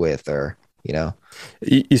interviews with, or, you know.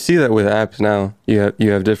 You see that with apps now. You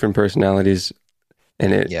have different personalities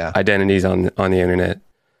and identities on the internet.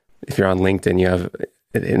 If you're on LinkedIn, you have,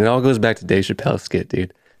 and it all goes back to Dave Chappelle's skit,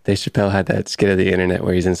 dude. Dave Chappelle had that skit of the internet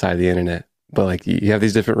where he's inside the internet. But like you have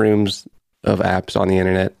these different rooms of apps on the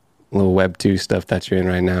internet, little Web 2 stuff that you're in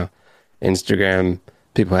right now. Instagram,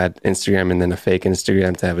 people had Instagram and then a fake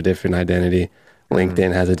Instagram to have a different identity.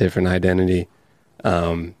 LinkedIn has a different identity.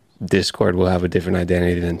 Discord will have a different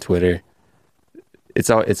identity than Twitter. It's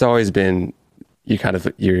always been you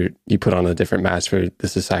put on a different mask for the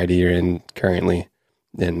society you're in currently,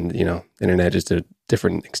 and you know, internet just a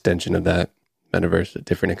different extension of that. Metaverse, a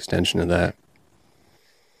different extension of that.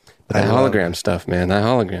 But that hologram stuff, man, that's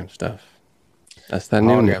that new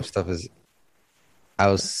hologram stuff is. I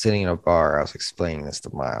was sitting in a bar. I was explaining this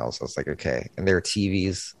to Miles. I was like, okay, and there were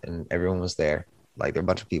TVs, and everyone was there. Like there were a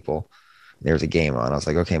bunch of people. There was a game on. I was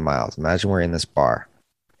like, okay, Miles, imagine we're in this bar,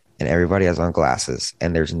 and everybody has on glasses,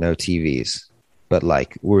 and there's no TVs, but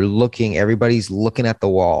like everybody's looking at the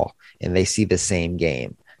wall, and they see the same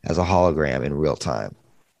game as a hologram in real time.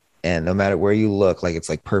 And no matter where you look, like it's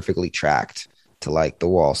like perfectly tracked. to like the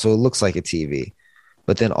wall, so it looks like a TV.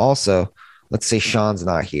 But then also, let's say Sean's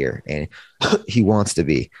not here and he wants to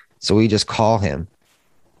be, so we just call him,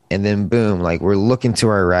 and then boom, like we're looking to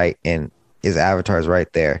our right and his avatar is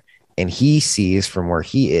right there, and he sees from where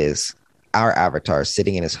he is our avatar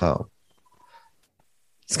sitting in his home.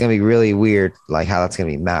 It's gonna be really weird, like how that's gonna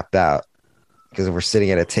be mapped out. Because if we're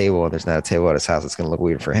sitting at a table and there's not a table at his house, it's gonna look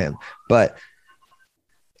weird for him. But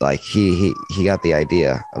like he got the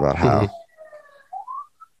idea about how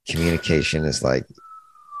communication is like.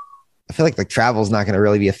 I feel like travel is not going to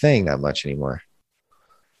really be a thing that much anymore.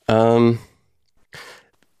 Long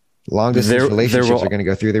distance relationships are going to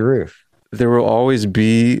go through the roof. There will always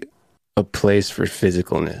be a place for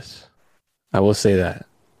physicalness. I will say that.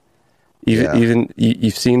 Even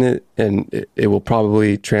you've seen it, and it will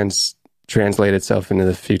probably translate itself into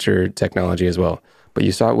the future technology as well. But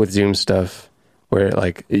you saw it with Zoom stuff, where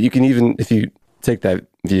like you can, even if you take that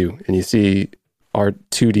view and you see our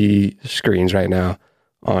 2D screens right now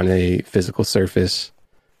on a physical surface,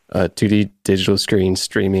 2D digital screen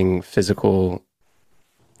streaming physical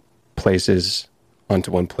places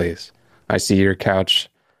onto one place. I see your couch.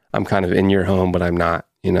 I'm kind of in your home, but I'm not.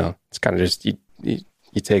 You know, it's kind of just you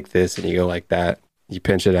take this and you go like that. You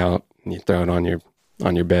pinch it out and you throw it on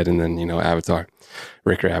your bed, and then avatar,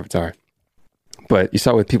 Ricker avatar. But you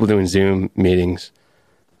saw with people doing Zoom meetings,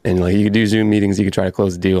 and like you could do Zoom meetings, you could try to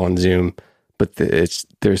close the deal on Zoom, but there's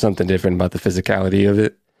something different about the physicality of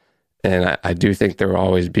it. And I do think there will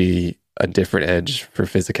always be a different edge for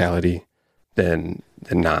physicality than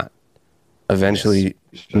not. Eventually,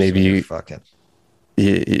 yes, maybe fucking.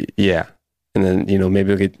 Yeah. And then, maybe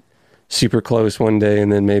we'll get super close one day,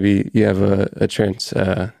 and then maybe you have a trans,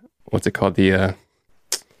 what's it called? The,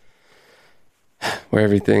 where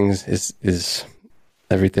everything is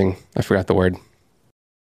everything. I forgot the word.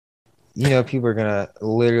 People are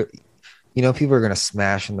going to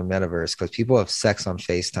smash in the metaverse because people have sex on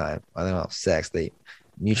FaceTime. Well, they don't have sex. They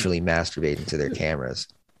mutually masturbate into their cameras.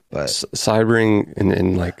 But cybering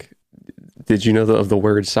and like, did you know of the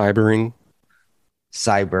word cybering?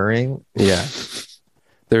 Cybering? Yeah.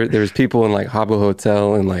 There's people in like Habbo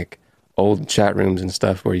Hotel and like old chat rooms and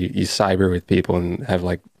stuff where you cyber with people and have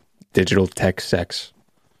like digital tech sex.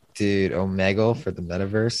 Dude, Omegle for the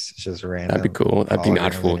metaverse. It's just random. That'd be cool. That'd be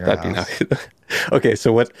not cool. That'd be not. Okay,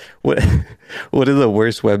 so what are the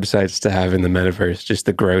worst websites to have in the metaverse? Just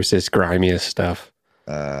the grossest, grimiest stuff.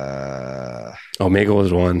 Omegle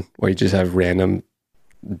is one where you just have random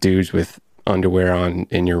dudes with underwear on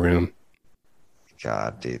in your room.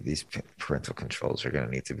 God, dude, these parental controls are going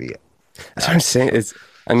to need to be. That's what I'm saying.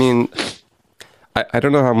 I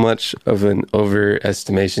don't know how much of an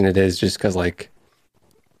overestimation it is, just because like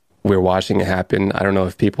we're watching it happen. I don't know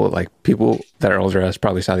if people that are older than us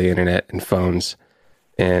probably saw the internet and phones,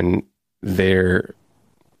 and their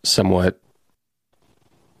somewhat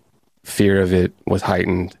fear of it was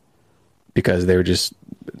heightened because they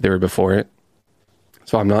were before it.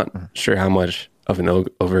 So I'm not sure how much of an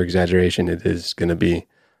over exaggeration it is going to be,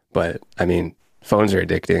 but I mean, phones are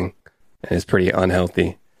addicting and it's pretty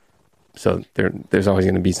unhealthy. So there's always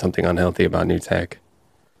going to be something unhealthy about new tech.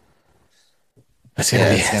 It's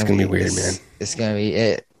gonna be weird, man. It's gonna be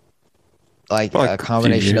it, like a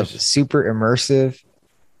combination of super immersive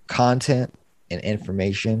content and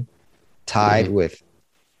information tied with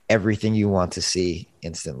everything you want to see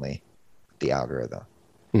instantly. The algorithm.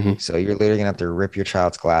 Mm-hmm. So you're literally gonna have to rip your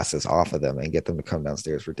child's glasses off of them and get them to come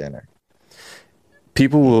downstairs for dinner.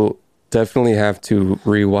 People will definitely have to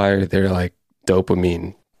rewire their like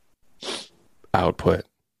dopamine output.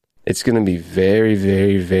 It's going to be very,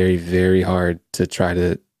 very, very, very hard to try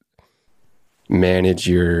to manage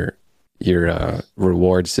your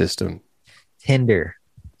reward system. Tinder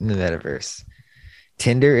in the metaverse.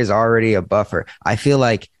 Tinder is already a buffer. I feel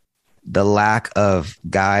like the lack of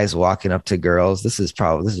guys walking up to girls, this is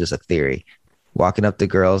just a theory, walking up to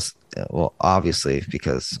girls, well, obviously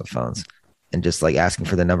because of phones, and just like asking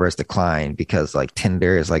for the number has declined because like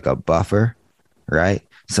Tinder is like a buffer, right?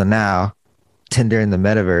 So now Tinder in the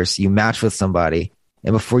metaverse, you match with somebody,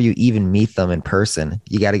 and before you even meet them in person,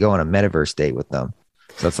 you got to go on a metaverse date with them.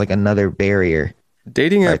 So it's like another barrier.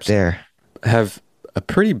 Dating right apps there have a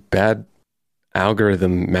pretty bad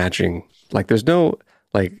algorithm matching. Like there's no,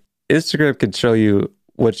 like Instagram could show you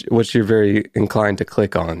what you're very inclined to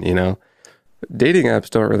click on, Dating apps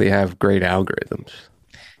don't really have great algorithms.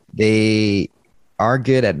 They are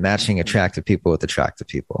good at matching attractive people with attractive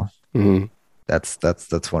people. Mm-hmm.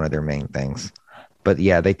 That's one of their main things. But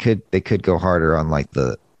yeah, they could go harder on like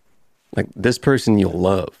this person you'll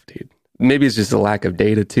love, dude. Maybe it's just a lack of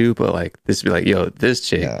data too, but like this would be like, yo, this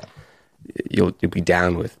chick, you'll be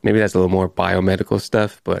down with. Maybe that's a little more biomedical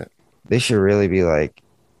stuff, but They should really be like,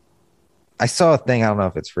 I saw a thing, I don't know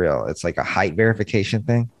if it's real. It's like a height verification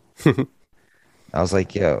thing. I was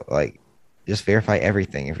like, yo, like, just verify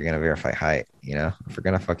everything if you're gonna verify height, you know? If we're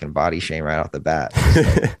gonna fucking body shame right off the bat,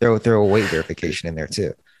 just, like, throw a weight verification in there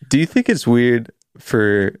too. do you think it's weird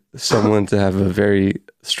for someone to have a very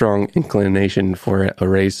strong inclination for a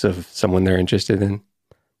race of someone they're interested in?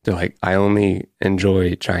 They're like, I only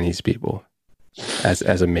enjoy Chinese people as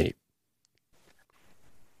a mate.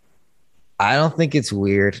 I don't think it's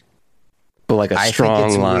weird. But like a I think strong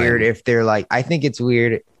it's line. weird if they're like, I think it's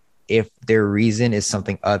weird if their reason is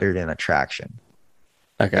something other than attraction.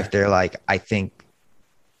 Okay. If they're like, I think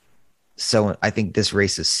this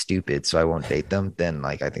race is stupid, so I won't date them, then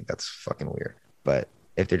like I think that's fucking weird. But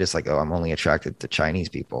if they're just like, oh, I'm only attracted to Chinese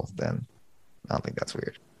people, then I don't think that's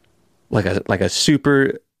weird. Like a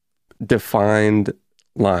super defined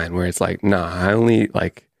line where it's like, nah, I only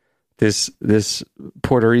like this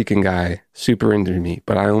Puerto Rican guy super into me,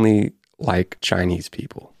 but I only like Chinese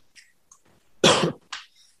people. I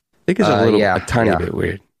think it's a tiny bit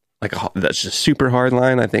weird. Like that's just super hard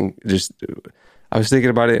line. I think I was thinking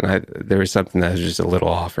about it, and there was something that was just a little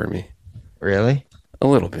off for me. Really? A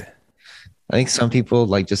little bit. I think some people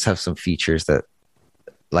like just have some features that,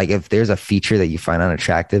 like, if there's a feature that you find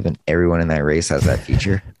unattractive and everyone in that race has that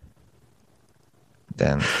feature,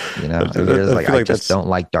 then, you know, if they're just like, I just don't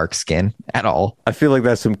like dark skin at all. I feel like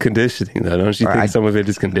that's some conditioning, though. Don't you think some of it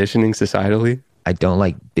is conditioning societally? I don't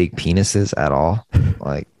like big penises at all.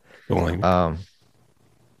 Like, let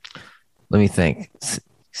me think.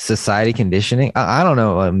 Society conditioning? I don't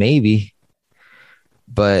know. Maybe,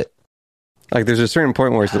 but like, there's a certain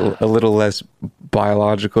point where it's a little less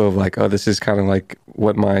biological. Of like, oh, this is kind of like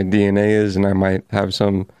what my DNA is, and I might have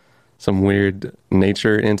some weird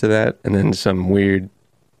nature into that, and then some weird,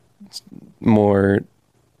 more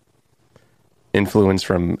influence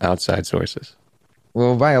from outside sources.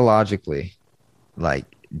 Well, biologically, like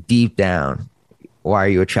deep down, why are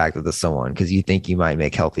you attracted to someone? Because you think you might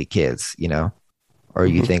make healthy kids, you know? Or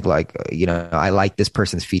you think like, you know, I like this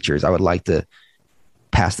person's features. I would like to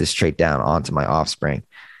pass this trait down onto my offspring.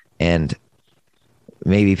 And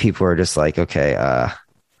maybe people are just like, okay,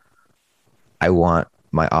 I want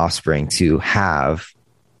my offspring to have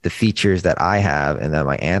the features that I have and that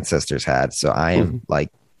my ancestors had. So I am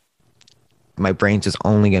like, my brain's just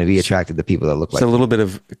only going to be attracted to people that look like a little bit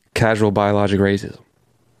of casual biologic racism.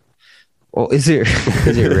 Well, is it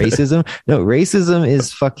racism? No, racism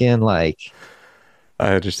is fucking like,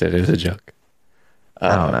 I understand. It was a joke.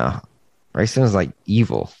 I don't know. Racism is like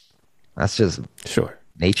evil. That's just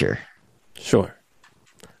nature. Sure.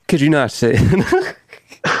 Could you not say?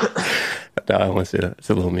 No, I won't say that. It's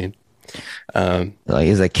a little mean. Like,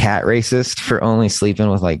 is a cat racist for only sleeping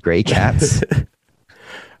with like gray cats?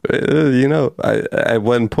 You know, at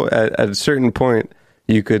one point, at a certain point,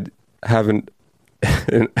 you could have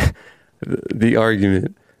the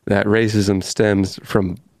argument that racism stems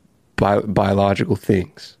from biological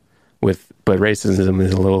things, but racism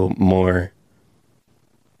is a little more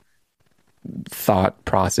thought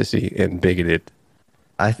processy and bigoted.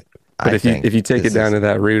 But if you take it down to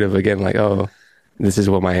that root of, again, like, oh, this is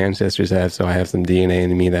what my ancestors have, so I have some DNA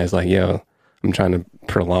in me that's like, yo, I'm trying to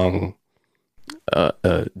prolong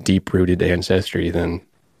a deep-rooted ancestry, then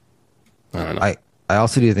I don't know. I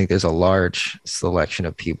also do think there's a large selection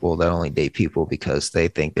of people that only date people because they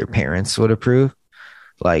think their parents would approve.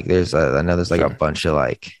 Like I know there's like a bunch of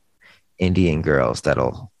like Indian girls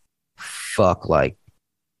that'll fuck like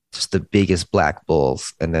just the biggest black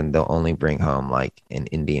bulls, and then they'll only bring home like an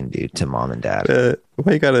Indian dude to mom and dad.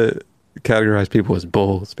 Why you gotta categorize people as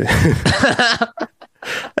bulls, man?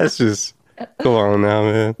 That's just, go on now,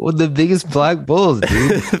 man. Well, the biggest black bulls,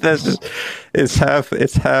 dude. That's just, it's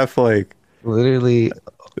half like literally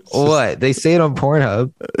what they say it on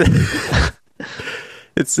Pornhub.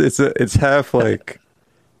 It's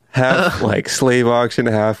half like slave auction,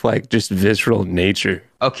 half like just visceral nature.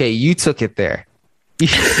 Okay, you took it there.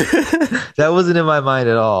 That wasn't in my mind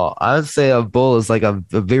at all. I would say a bull is like a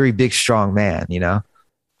very big, strong man, you know?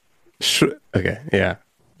 Okay, yeah.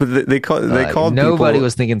 But they called nobody people,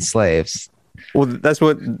 was thinking slaves. Well, that's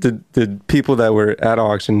what the people that were at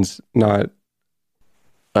auctions not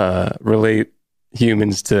relate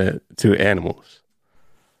humans to animals.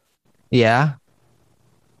 Yeah.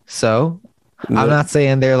 So I'm not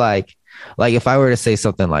saying they're like if I were to say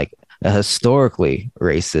something like a historically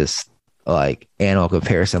racist like animal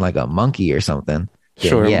comparison, like a monkey or something.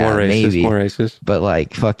 Sure, yeah, more racist. But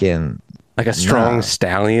like fucking like a strong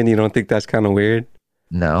stallion, you don't think that's kind of weird?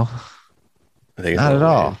 No, I think not at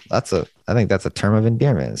all. That's I think that's a term of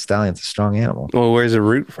endearment. Stallion's a strong animal. Well, where's the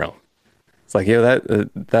root from? It's like,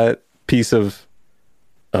 that piece of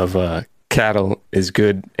cattle is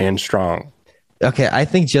good and strong. Okay, I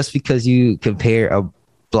think just because you compare a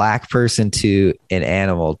black person to an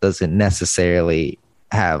animal doesn't necessarily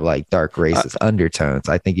have like dark racist undertones.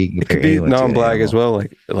 I think you can It compare could be anyone to an non-black as animal. well,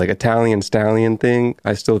 like Italian stallion thing.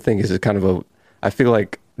 I still think is a kind of a. I feel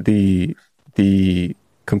like the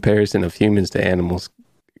comparison of humans to animals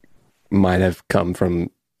might have come from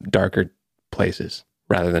darker places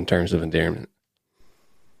rather than terms of endearment.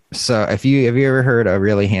 So have you ever heard a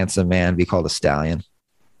really handsome man be called a stallion?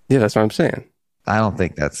 Yeah, that's what I'm saying. I don't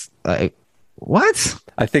think that's what?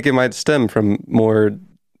 I think it might stem from more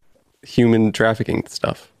human trafficking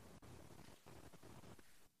stuff.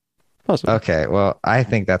 Possibly. Okay, well, I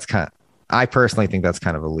personally think that's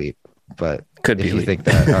kind of a leap, but Could be if a you leap. think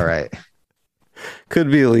that, all right. Could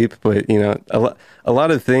be a leap, but a lot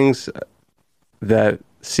of things that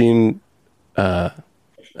seem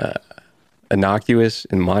innocuous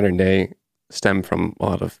in modern day stem from a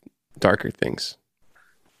lot of darker things.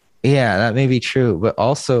 Yeah, that may be true, but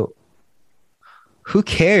also, who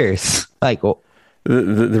cares? Like, well,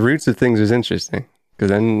 The roots of things is interesting because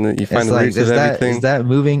then you find it's the like, roots of everything.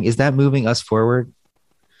 is that moving us forward?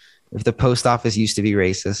 If the post office used to be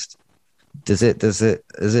racist, does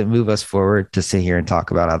it move us forward to sit here and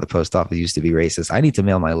talk about how the post office used to be racist? I need to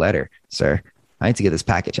mail my letter, sir. I need to get this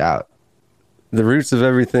package out. The roots of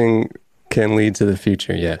everything can lead to the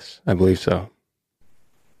future. Yes, I believe so.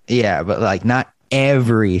 Yeah, but like not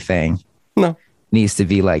everything No, needs to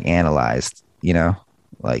be like analyzed, you know?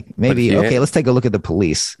 Like maybe, if you- okay, let's take a look at the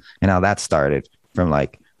police and how that started from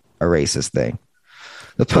like a racist thing.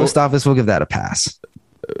 The post office will give that a pass.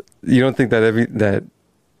 you don't think that that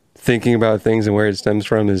thinking about things and where it stems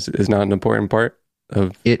from is not an important part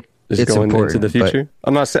of It's going important into the future?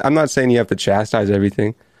 I'm not saying you have to chastise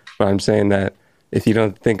everything, but I'm saying that if you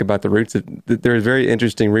don't think about the roots of, there's very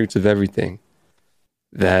interesting roots of everything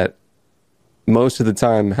that most of the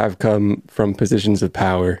time have come from positions of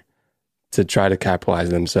power to try to capitalize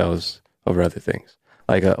themselves over other things.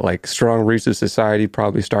 Like strong roots of society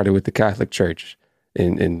probably started with the Catholic Church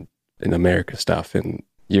in America stuff and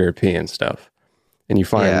European stuff. And you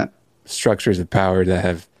find structures of power that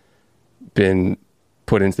have been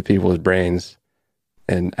put into people's brains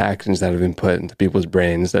and actions that have been put into people's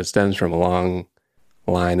brains that stems from a long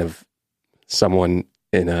line of someone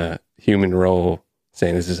in a human role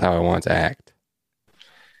saying, this is how I want to act.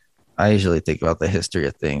 I usually think about the history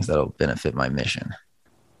of things that'll benefit my mission.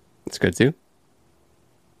 It's good too.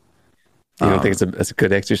 You don't think it's a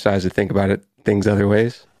good exercise to think about things other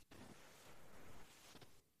ways?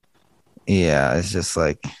 Yeah, it's just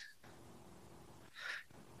like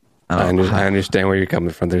I understand where you're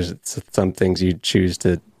coming from. There's some things you choose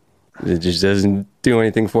to, it just doesn't do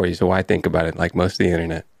anything for you. So why think about it? Like most of the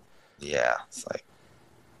internet. yeah, it's like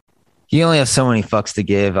you only have so many fucks to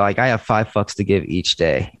give. Like I have 5 fucks to give each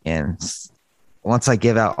day, and once I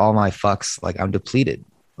give out all my fucks, like I'm depleted.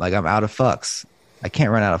 Like I'm out of fucks. I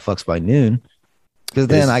can't run out of fucks by noon because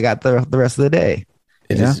then I got the rest of the day.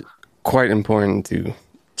 It Yeah. is quite important to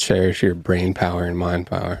cherish your brain power and mind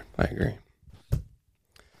power. I agree.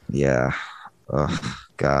 Yeah. Oh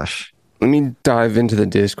gosh. Let me dive into the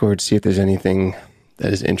Discord, see if there's anything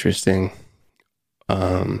that is interesting.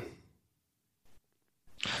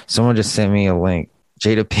 Someone just sent me a link.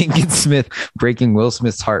 Jada Pinkett Smith breaking Will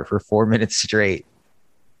Smith's heart for 4 minutes straight.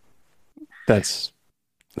 That's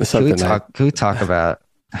Can something we talk about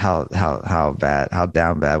how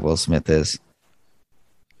down bad Will Smith is?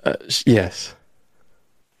 yes.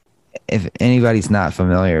 If anybody's not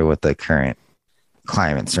familiar with the current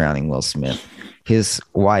climate surrounding Will Smith, his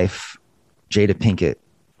wife, Jada Pinkett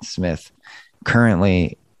Smith,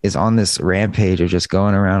 currently is on this rampage of just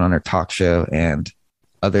going around on her talk show and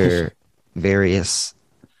other various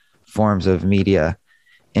forms of media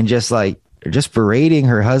and just berating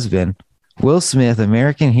her husband, Will Smith,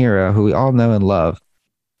 American hero, who we all know and love.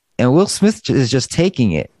 And Will Smith is just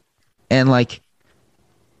taking it. And like,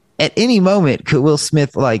 at any moment, could Will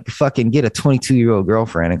Smith like fucking get a 22-year-old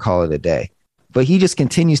girlfriend and call it a day? But he just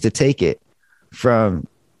continues to take it from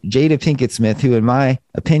Jada Pinkett Smith, who, in my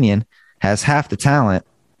opinion, has half the talent.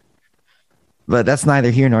 But that's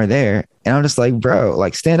neither here nor there. And I'm just like, bro,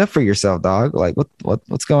 like stand up for yourself, dog. Like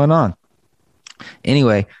what's going on?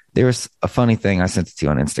 Anyway, there was a funny thing I sent it to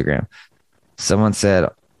you on Instagram. Someone said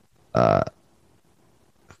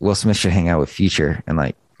Will Smith should hang out with Future and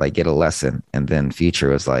like get a lesson. And then Future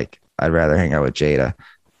was like, I'd rather hang out with Jada.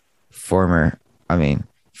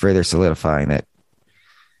 Further solidifying that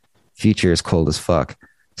Future is cold as fuck.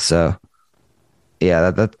 So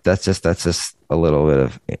yeah, that's just a little bit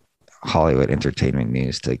of Hollywood entertainment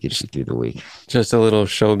news to get you through the week. Just a little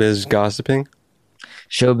showbiz gossiping.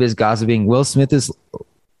 Showbiz gossiping. Will Smith is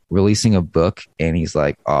releasing a book, and he's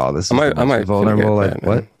like, "Oh, this is the most vulnerable." Get Like, that,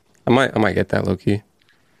 what? man. I might get that, low key.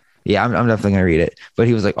 Yeah, I'm definitely gonna read it. But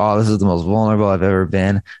he was like, "Oh, this is the most vulnerable I've ever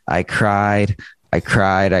been. I cried,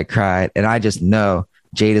 and I just know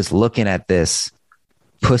Jada's looking at this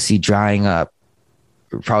pussy drying up,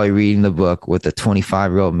 probably reading the book with a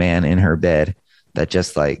 25-year-old man in her bed that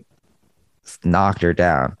just like knocked her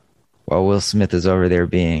down, while Will Smith is over there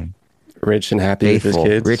being Rich and happy with his faithful,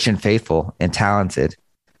 kids. rich and faithful and talented."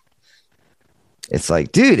 It's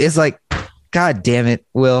like, dude, it's like, God damn it,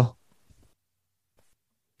 Will.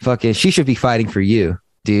 Fucking, she should be fighting for you,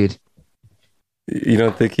 dude. You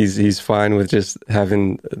don't think he's fine with just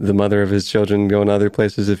having the mother of his children going other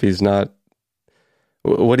places if he's not?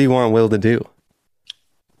 What do you want Will to do?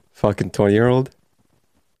 Fucking 20-year-old?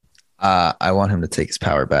 I want him to take his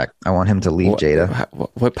power back. I want him to leave Jada.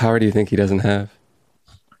 What power do you think he doesn't have?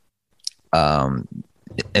 Have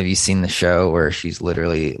you seen the show where she's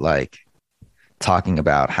literally like talking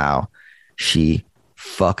about how she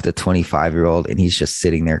fucked a 25-year-old and he's just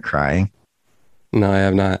sitting there crying? No, I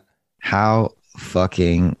have not. How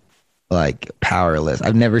fucking like powerless.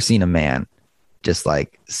 I've never seen a man just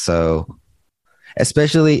like so,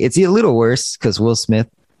 especially it's a little worse because Will Smith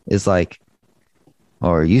is like,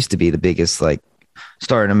 or used to be the biggest like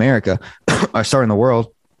star in America or star in the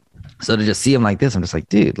world. So to just see him like this, I'm just like,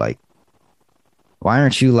 dude, like, why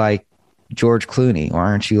aren't you like George Clooney? Why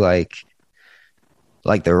aren't you like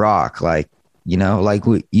The Rock? Like, you know, like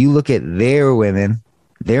you look at their women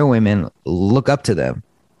look up to them,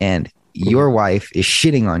 and your wife is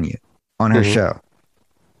shitting on you on her show.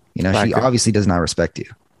 You know, she obviously does not respect you.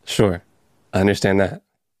 Sure. I understand that.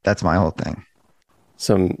 That's my whole thing.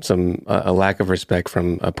 A lack of respect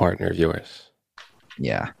from a partner of yours.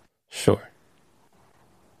 Yeah. Sure.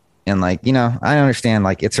 And like, you know, I understand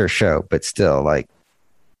like it's her show, but still like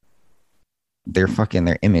their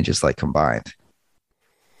image is like combined.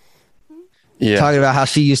 Yeah. Talking about how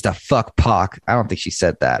she used to fuck Pac. I don't think she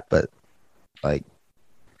said that, but like,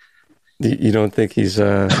 you don't think he's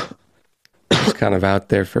just kind of out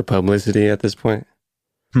there for publicity at this point?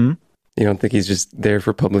 You don't think he's just there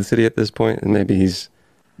for publicity at this point, and maybe he's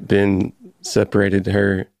been separated to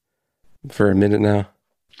her for a minute now?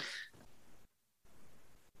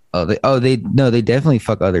 They definitely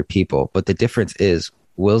fuck other people, but the difference is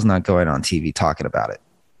Will's not going on TV talking about it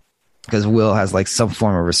because Will has like some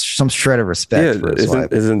form of some shred of respect for his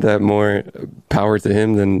wife. Isn't that more power to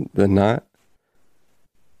him than not?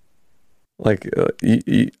 Like,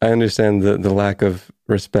 I understand the lack of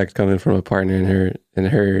respect coming from a partner and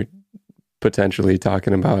her potentially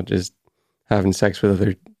talking about just having sex with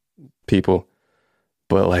other people,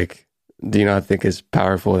 but like, do you not think it's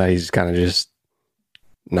powerful that he's kind of just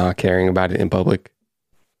not caring about it in public?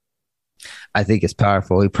 I think it's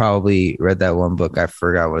powerful. He probably read that one book, I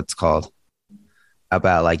forgot what it's called,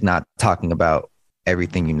 about like not talking about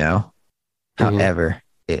everything you know. However,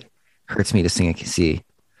 it hurts me to see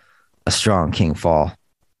a strong king fall.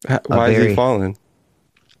 Why is he falling?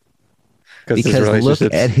 Because look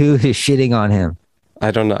at who is shitting on him. I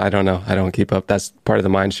don't know. I don't keep up. That's part of the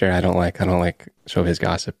mind share I don't like showbiz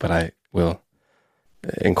gossip, but I will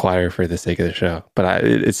inquire for the sake of the show. But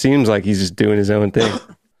it seems like he's just doing his own thing.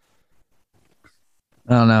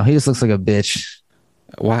 I don't know. He just looks like a bitch.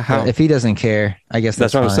 Why? How? If he doesn't care, I guess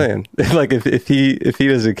that's what fine. I'm saying. Like if he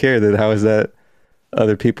doesn't care, then how is that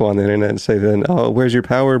other people on the internet say then, oh, where's your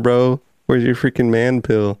power, bro? Where's your freaking man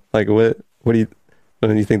pill? Like what do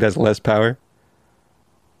you think that's less power?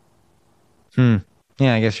 Yeah,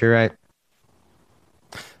 I guess you're right.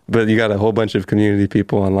 But you got a whole bunch of community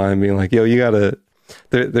people online being like, yo, you gotta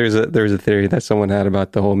there's a theory that someone had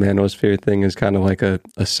about the whole manosphere thing is kind of like a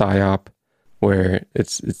psyop where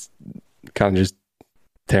it's kind of just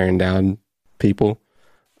tearing down people.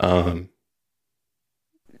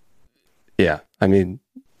 Yeah, I mean,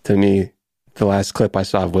 to me, the last clip I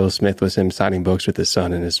saw of Will Smith was him signing books with his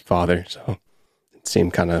son and his father, so it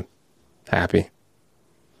seemed kind of happy.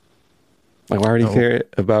 Like, why would he care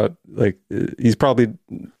about, like, he's probably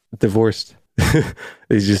divorced.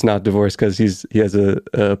 He's just not divorced because he has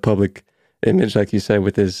a public image, like you said,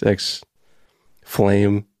 with his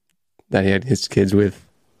ex-flame that he had his kids with.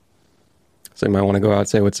 So you might want to go out and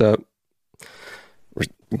say, what's up?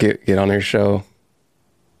 Get on their show,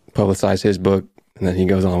 publicize his book, and then he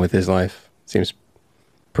goes on with his life. Seems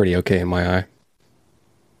pretty okay in my eye.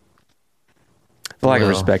 The lack of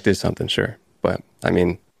respect is something, sure. But, I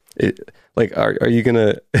mean, Like, are you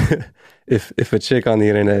gonna if a chick on the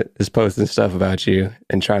internet is posting stuff about you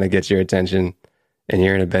and trying to get your attention, and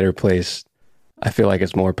you're in a better place, I feel like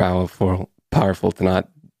it's more powerful to not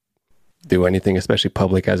do anything, especially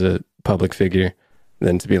public as a public figure,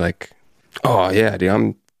 than to be like, oh yeah, dude,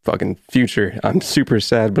 I'm fucking Future. I'm super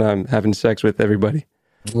sad, but I'm having sex with everybody.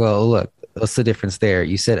 Well, look, what's the difference there?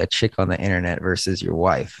 You said a chick on the internet versus your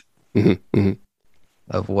wife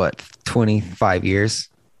of what, 25 years?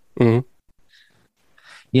 Mm-hmm.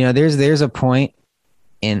 You know, there's a point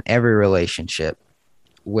in every relationship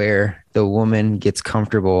where the woman gets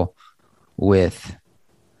comfortable with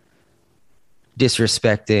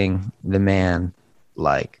disrespecting the man,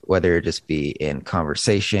 like whether it just be in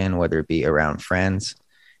conversation, whether it be around friends.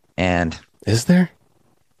 And is there?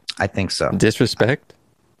 I think so. Disrespect?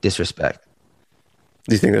 Disrespect.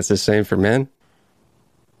 Do you think that's the same for men?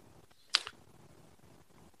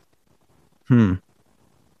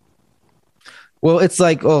 Well, it's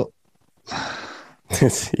like, well,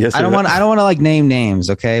 Yes, I don't want to like name names,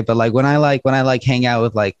 okay? But like when I hang out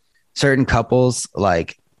with like certain couples,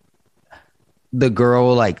 like the girl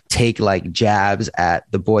will like take like jabs at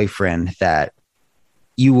the boyfriend that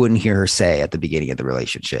you wouldn't hear her say at the beginning of the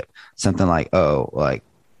relationship. Something like, oh, like,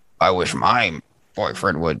 I wish my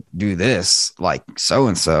boyfriend would do this, like so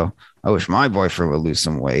and so. I wish my boyfriend would lose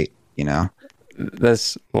some weight, you know?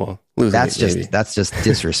 That's just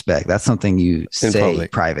disrespect. That's something you say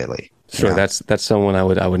public. Privately. Sure, you know? that's someone I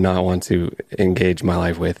would not want to engage my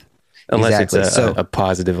life with, unless Exactly. it's a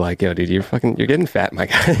positive, like, yo, dude, you're getting fat, my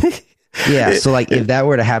guy. Yeah. So like if that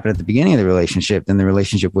were to happen at the beginning of the relationship, then the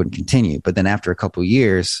relationship wouldn't continue. But then after a couple of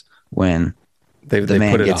years, when the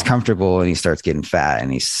man gets comfortable and he starts getting fat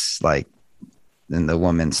and he's like, then the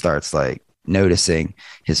woman starts like noticing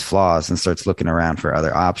his flaws and starts looking around for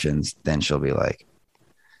other options, then she'll be like,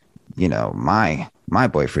 you know, my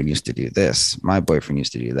boyfriend used to do this. My boyfriend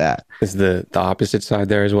used to do that. Is the opposite side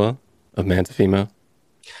there as well, of man to female?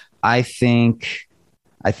 I think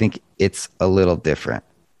it's a little different.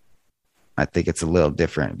 I think it's a little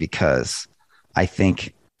different because I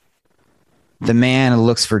think the man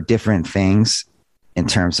looks for different things in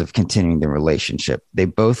terms of continuing the relationship. They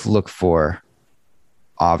both look for,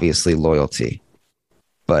 obviously, loyalty,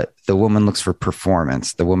 but the woman looks for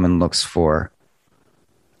performance. The woman looks for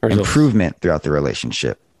improvement throughout the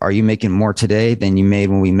relationship. Are you making more today than you made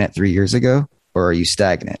when we met 3 years ago? Or are you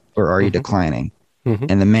stagnant? Or are you declining? Mm-hmm.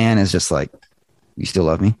 And the man is just like, you still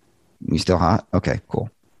love me? You still hot? Okay, cool.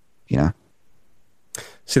 You know?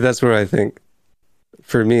 See, that's where I think,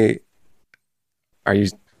 for me,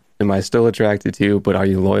 am I still attracted to you, but are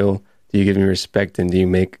you loyal? Do you give me respect, and do you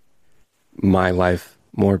make my life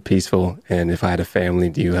more peaceful? And if I had a family,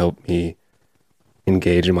 do you help me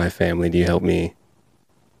engage in my family? Do you help me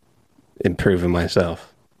improve in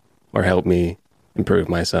myself, or help me improve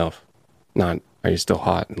myself? Not, are you still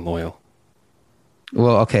hot and loyal?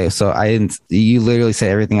 Well, okay, so you literally said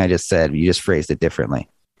everything I just said. You just phrased it differently.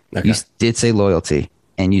 Okay. You did say loyalty,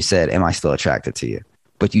 and you said, am I still attracted to you?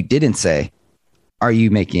 But you didn't say, are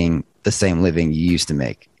you making the same living you used to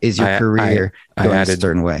make? Is your career going a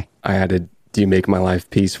certain way? I added, do you make my life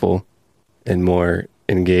peaceful and more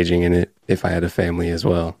engaging in it if I had a family as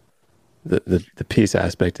well? The peace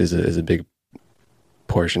aspect is a big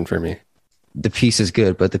portion for me. The peace is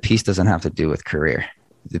good, but the peace doesn't have to do with career.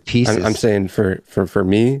 The peace I'm saying for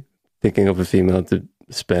me, thinking of a female to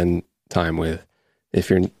spend time with,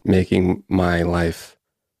 if you're making my life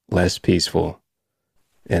less peaceful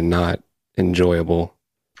and not enjoyable,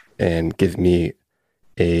 and give me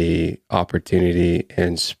a opportunity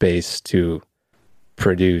and space to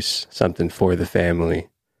produce something for the family,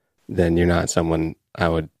 then you're not someone I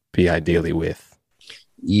would be ideally with.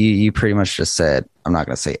 You pretty much just said, I'm not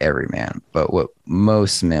going to say every man, but what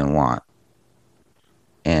most men want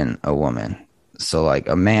in a woman. So like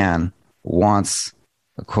a man wants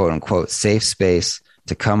a quote unquote safe space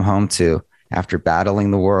to come home to after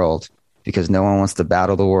battling the world, because no one wants to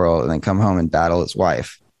battle the world and then come home and battle his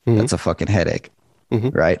wife. Mm-hmm. That's a fucking headache. Mm-hmm.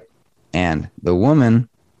 Right. And the woman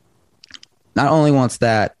not only wants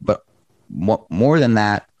that, but more than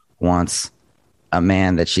that, wants a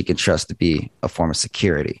man that she can trust to be a form of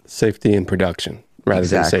security. Safety and production rather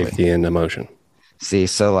than safety and emotion. See,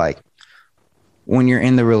 so like when you're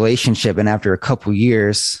in the relationship and after a couple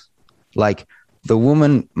years, like the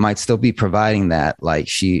woman might still be providing that. Like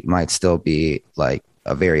she might still be like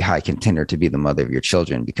a very high contender to be the mother of your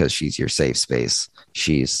children because she's your safe space.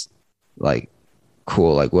 She's like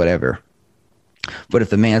cool, like whatever. But if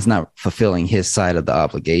the man's not fulfilling his side of the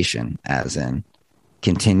obligation, as in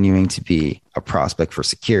continuing to be a prospect for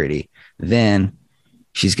security, then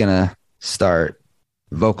she's going to start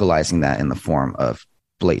vocalizing that in the form of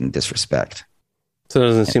blatant disrespect. So it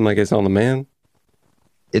doesn't seem like it's on the man.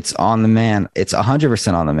 It's on the man. It's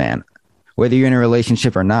 100% on the man. Whether you're in a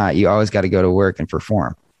relationship or not, you always got to go to work and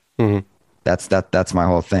perform. Mm-hmm. That's my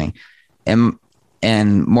whole thing. And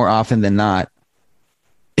more often than not,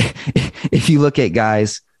 if you look at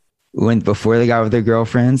guys before they got with their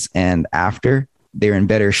girlfriends and after, they're in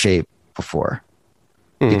better shape before,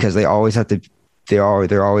 because they always have to. They're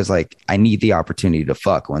always like, I need the opportunity to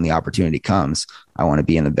fuck. When the opportunity comes, I want to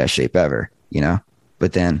be in the best shape ever, you know.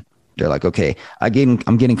 But then they're like, okay, I'm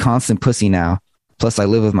getting constant pussy now. Plus, I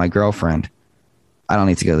live with my girlfriend. I don't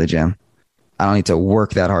need to go to the gym. I don't need to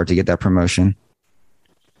work that hard to get that promotion.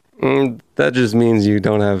 That just means you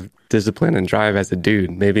don't have discipline and drive as a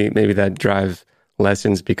dude. Maybe that drive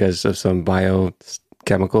lessens because of some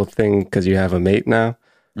biochemical thing because you have a mate now.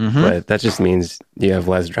 Mm-hmm. But that just means you have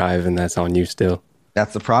less drive, and that's on you still.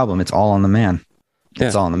 That's the problem. It's all on the man.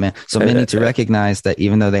 It's all on the man. So men need to recognize that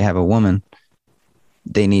even though they have a woman,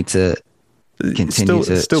 they need to continue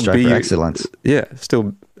to strive for excellence. Yeah,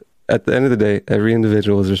 still, at the end of the day, every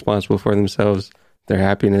individual is responsible for themselves, their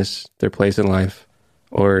happiness, their place in life,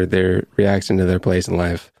 or their reaction to their place in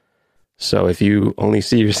life. So if you only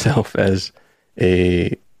see yourself as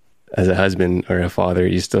a husband or a father,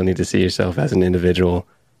 you still need to see yourself as an individual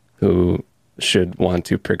who should want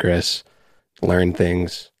to progress, learn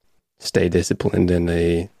things, stay disciplined, and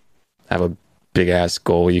have a big ass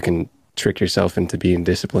goal you can trick yourself into being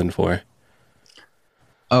disciplined for.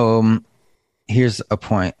 Here's a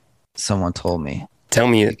point someone told me. Tell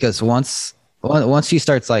me it. Because once she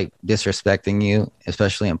starts like disrespecting you,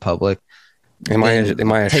 especially in public, am I a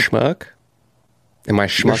schmuck? Am I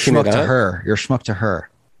schmucking you're schmuck it up? to her? You're schmuck to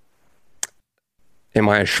her. Am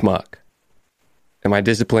I a schmuck? Am I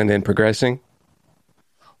disciplined and progressing?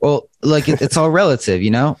 Well, like it's all relative,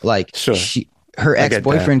 you know. Like sure. Her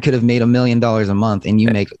ex-boyfriend could have made $1 million a month, and you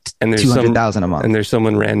make $200,000 a month. And there's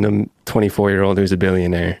someone random 24-year-old who's a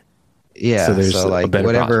billionaire. Yeah, so like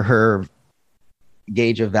whatever her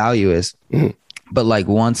gauge of value is. Mm-hmm. But like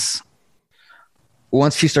once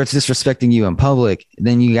she starts disrespecting you in public,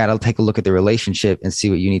 then you got to take a look at the relationship and see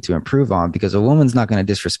what you need to improve on, because a woman's not going to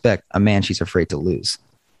disrespect a man she's afraid to lose.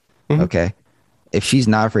 Mm-hmm. Okay. If she's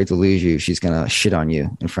not afraid to lose you, she's going to shit on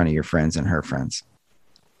you in front of your friends and her friends.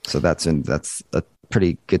 So that's a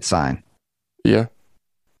pretty good sign. Yeah.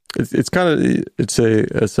 It's kind of, it's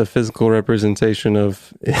a physical representation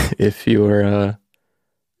of if your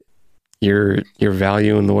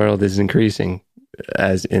value in the world is increasing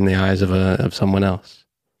as in the eyes of someone else.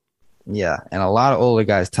 Yeah. And a lot of older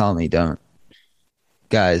guys tell me don't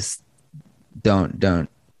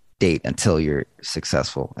date until you're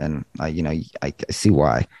successful. And I see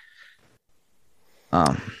why.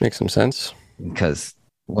 Makes some sense. Because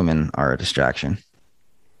women are a distraction.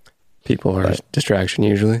 People are a distraction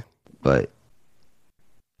usually. But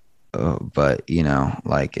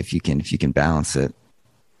like if you can balance it,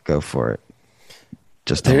 go for it.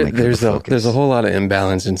 Just there's a whole lot of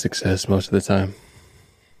imbalance in success most of the time.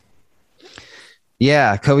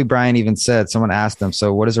 Yeah, Kobe Bryant even said, someone asked him,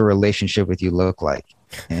 so what does a relationship with you look like?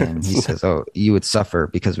 And he says, oh, you would suffer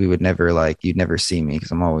because you'd never see me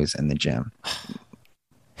because I'm always in the gym.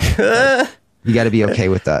 You got to be okay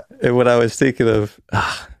with that. And what I was thinking of,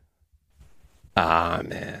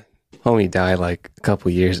 man, homie died like a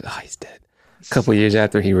couple years. He's dead. A couple years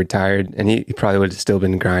after he retired, and he probably would have still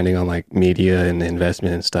been grinding on like media and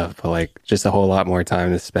investment and stuff, but like just a whole lot more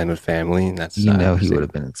time to spend with family. And that's, he would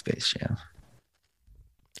have been in Space Jam.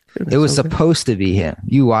 It was supposed to be him.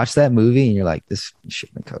 You watch that movie and you're like, this should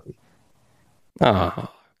have been Kobe.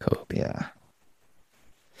 Oh, Kobe. Yeah.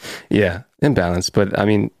 Yeah, imbalance. But I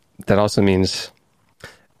mean, that also means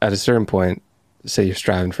at a certain point, say you're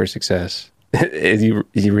striving for success, you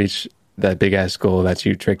reach that big ass goal that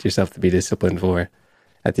you tricked yourself to be disciplined for.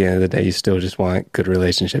 At the end of the day, you still just want good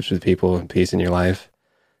relationships with people and peace in your life.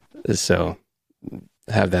 So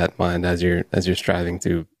have that in mind as you're striving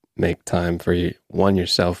to make time for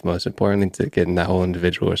yourself, most importantly, to get in that whole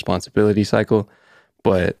individual responsibility cycle,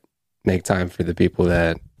 but make time for the people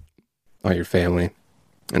that are your family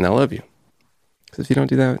and that love you. Because if you don't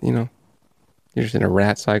do that, you're just in a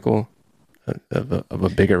rat cycle of a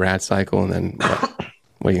bigger rat cycle. And then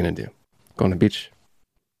what are you going to do? Go on the beach?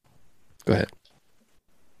 Go ahead.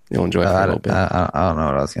 You'll enjoy it for a little bit. I don't know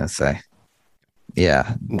what I was going to say.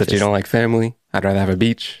 Yeah. That you don't like family? I'd rather have a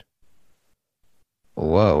beach.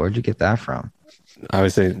 Whoa, where'd you get that from? I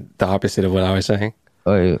would say the opposite of what I was saying.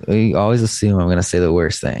 Oh, you always assume I'm going to say the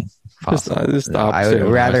worst thing possible. Just the opposite. I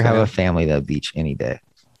would rather have a family than a beach any day.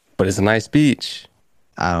 But it's a nice beach.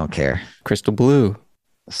 I don't care. Crystal blue.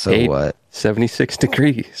 So what? 76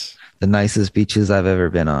 degrees. The nicest beaches I've ever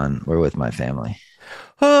been on were with my family.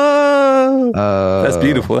 Oh, Oh, that's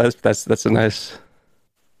beautiful. That's a nice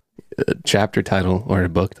chapter title or a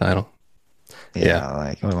book title. Yeah,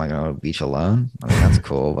 like, what am I going to the beach alone? I mean, that's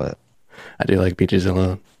cool, but I do like beaches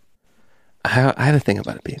alone. I had a thing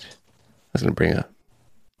about a beach. I was going to bring up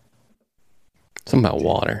something about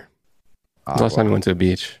water. Last time you went to a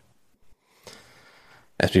beach.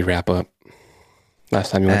 As we wrap up.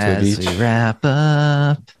 Last time you went to a beach. As we wrap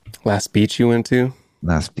up. Last beach you went to?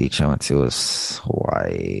 Last beach I went to was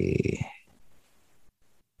Hawaii.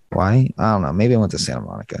 Hawaii? I don't know. Maybe I went to Santa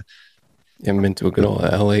Monica. You haven't been to a good old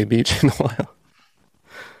LA beach in a while.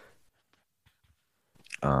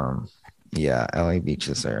 Yeah, LA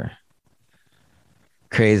beaches are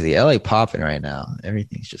crazy. LA popping right now.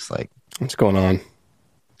 Everything's just like, What's going on?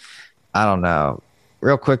 I don't know.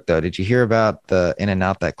 Real quick though, did you hear about the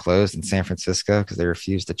In-N-Out that closed in San Francisco because they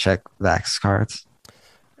refused to check Vax cards?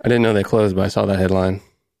 I didn't know they closed, but I saw that headline.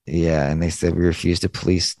 Yeah, and they said we refuse to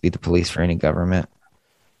be the police for any government.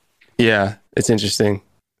 Yeah, it's interesting.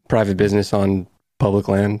 Private business on public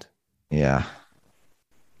land. Yeah.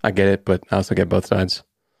 I get it, but I also get both sides.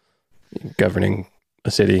 Governing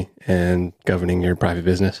a city and governing your private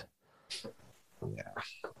business. Yeah.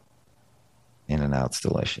 In-N-Out's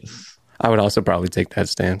delicious. I would also probably take that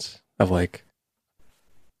stance of like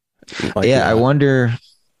yeah, I wonder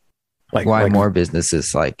why like more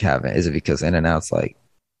businesses like have it. Is it because In-N-Out's like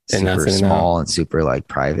super small and super like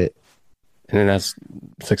private? And then that's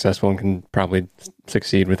successful and can probably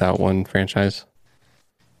succeed without one franchise.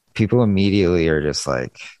 People immediately are just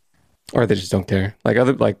like, or they just don't care. Like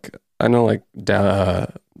I know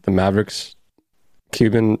the Mavericks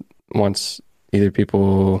Cuban wants either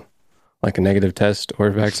people like a negative test or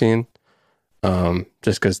a vaccine.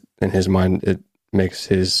 Just because in his mind it makes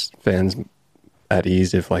his fans at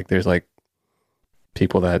ease if like there's like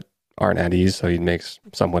people that aren't at ease, so he makes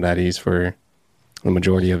someone at ease for the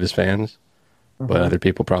majority of his fans. But other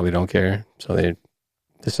people probably don't care, so they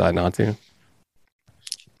decide not to.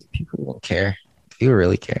 People won't care. People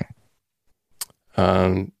really care.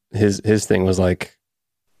 His thing was like,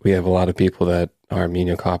 we have a lot of people that are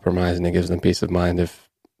immunocompromised, and it gives them peace of mind if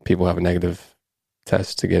people have a negative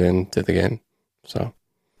test to get into the game. So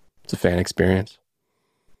it's a fan experience.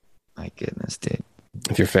 My goodness, dude.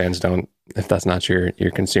 If your fans don't, if that's not your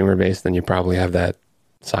consumer base, then you probably have that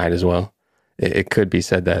side as well. It could be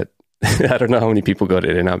said that I don't know how many people go to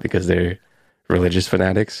In-N-Out because they're religious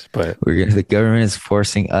fanatics, but the government is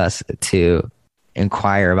forcing us to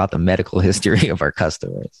inquire about the medical history of our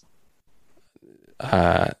customers.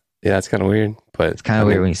 Yeah, that's kind of weird. But it's kind of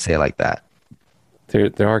weird when you say it like that.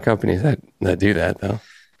 There are companies that do that though.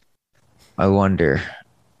 I wonder.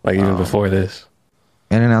 Like even before this.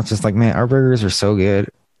 In-N-Out's just like, man, our burgers are so good.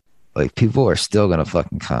 Like people are still gonna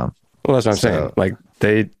fucking come. Well, that's what I'm saying. Like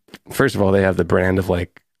first of all, they have the brand of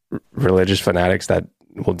like religious fanatics that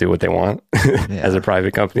will do what they want as a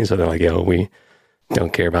private company. So they're like, yo, we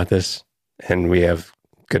don't care about this and we have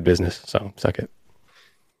good business. So suck it.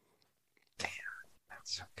 Damn,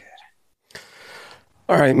 that's so good.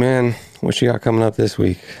 All right, man. What you got coming up this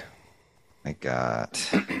week? What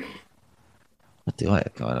do I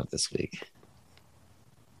have coming up this week?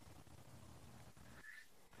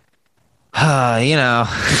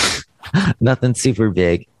 Nothing super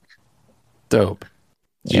big. Dope.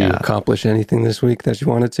 Did you accomplish anything this week that you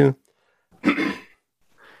wanted to?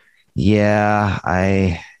 Yeah,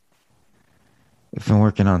 I've been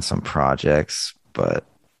working on some projects, but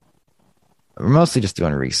we're mostly just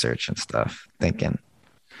doing research and stuff,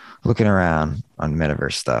 looking around on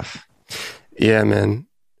metaverse stuff. Yeah, man.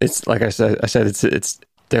 It's like I said, it's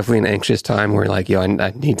definitely an anxious time where like, yo,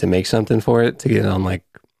 I need to make something for it to get on like,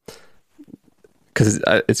 because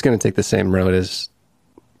it's going to take the same road as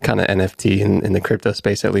kind of NFT in the crypto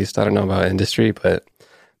space, at least. I don't know about industry, but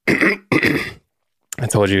I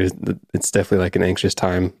told you it's definitely like an anxious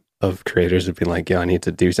time of creators of being like, yeah, I need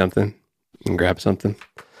to do something and grab something.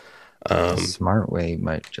 The smart way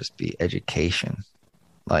might just be education.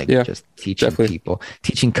 Like just teaching people,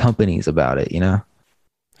 teaching companies about it,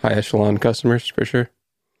 High echelon customers for sure.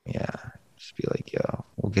 Yeah. Just be like, yo,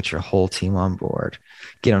 we'll get your whole team on board.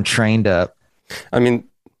 Get them trained up. I mean,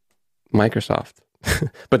 Microsoft.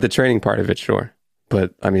 But the training part of it, sure.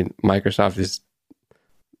 But I mean, Microsoft is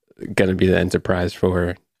going to be the enterprise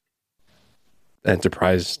for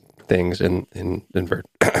enterprise things in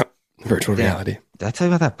virtual reality. Did I tell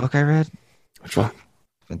you about that book I read? Which one?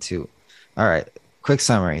 All right. Quick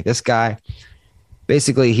summary. This guy,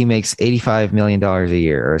 basically, he makes $85 million a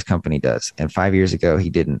year, or his company does. And 5 years ago,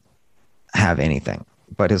 he didn't have anything.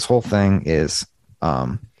 But his whole thing is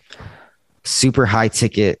super high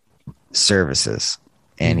ticket services,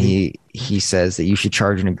 and he says that you should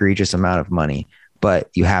charge an egregious amount of money, but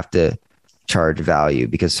you have to charge value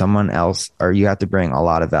because someone else, or you have to bring a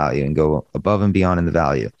lot of value and go above and beyond in the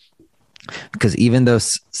value. Because even though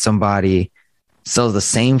somebody sells the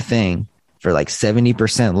same thing for like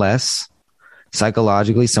 70% less,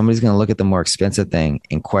 psychologically, somebody's going to look at the more expensive thing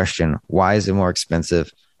and question, why is it more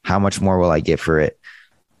expensive? How much more will I get for it?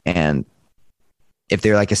 And if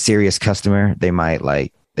they're like a serious customer, they might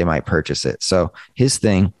purchase it. So his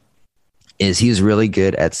thing is he's really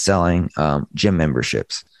good at selling gym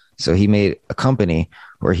memberships. So he made a company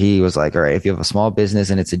where he was like, all right, if you have a small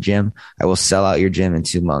business and it's a gym, I will sell out your gym in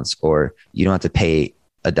 2 months, or you don't have to pay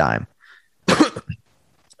a dime.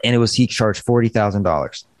 And he charged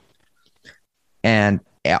 $40,000. And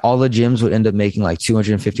all the gyms would end up making like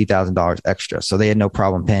 $250,000 extra. So they had no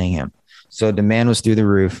problem paying him. So demand was through the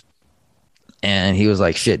roof. And he was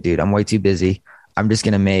like, shit, dude, I'm way too busy. I'm just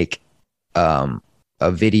going to make a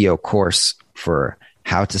video course for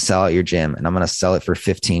how to sell out your gym. And I'm going to sell it for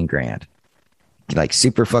 15 grand. Like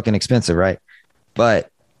super fucking expensive, right? But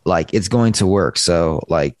like it's going to work. So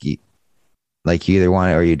like you either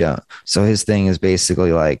want it or you don't. So his thing is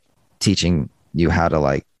basically like teaching you how to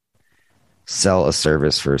like sell a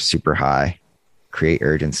service for super high, create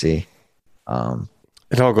urgency.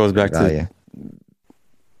 It all goes back value. to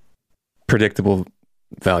predictable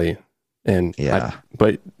value. And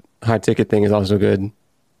but high ticket thing is also good.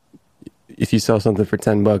 If you sell something for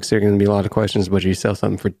 $10, there are going to be a lot of questions, but if you sell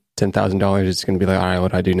something for $10,000, it's going to be like, all right,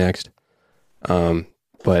 what do I do next?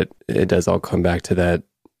 But it does all come back to that.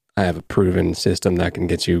 I have a proven system that can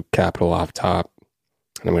get you capital off top,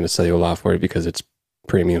 and I'm going to sell you a lot for it because it's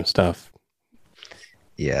premium stuff.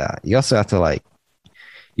 Yeah. You also have to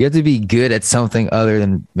you have to be good at something other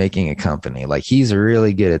than making a company. Like he's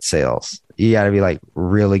really good at sales. You got to be like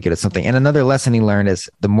really good at something. And another lesson he learned is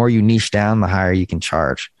the more you niche down, the higher you can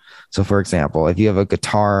charge. So for example, if you have a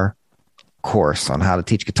guitar course on how to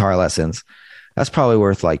teach guitar lessons, that's probably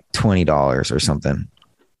worth like $20 or something.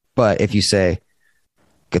 But if you say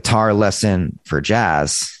guitar lessons for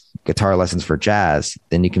jazz,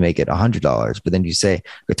 then you can make it $100. But then you say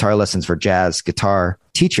guitar lessons for jazz guitar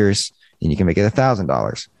teachers, then you can make it $1,000.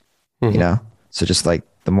 Mm-hmm. You know? So just like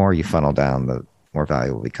the more you funnel down, the more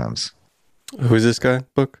valuable it becomes. Who's this guy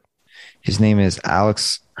book? His name is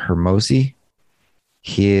Alex Hermosi.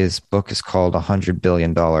 His book is called $100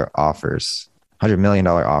 Million Offers,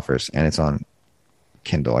 and it's on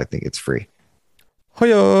Kindle. I think it's free.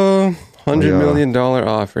 $100 Million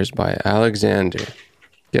Offers by Alexander.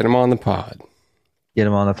 Get him on the pod.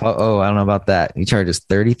 Oh, I don't know about that. He charges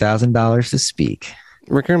 $30,000 to speak.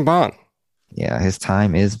 Ricker and Bond. Yeah, his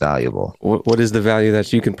time is valuable. What is the value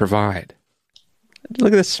that you can provide?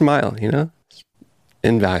 Look at this smile, you know? It's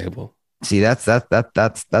invaluable. See, that's a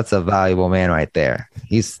valuable man right there.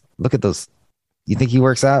 Look at those. You think he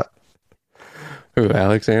works out? Who,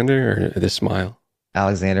 Alexander or this smile?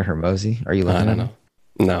 Alexander Hermosi. Are you looking at him?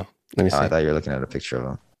 No. Let me see. I thought you were looking at a picture of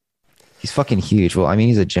him. He's fucking huge. Well, I mean,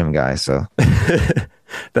 he's a gym guy, so.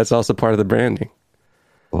 That's also part of the branding.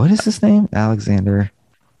 What is his name? Alexander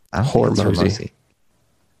Hermosi.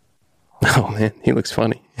 Oh, man. He looks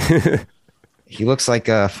funny. He looks like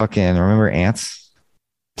a fucking, remember ants?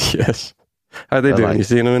 Yes. How are they doing? You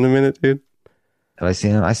seen them in a minute, dude? Have I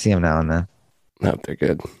seen them? I see them now and then. No, they're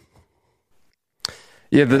good.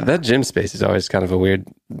 Yeah, that gym space is always kind of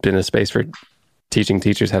been a space for teaching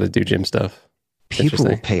teachers how to do gym stuff. People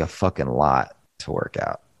will pay a fucking lot to work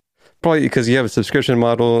out. Probably because you have a subscription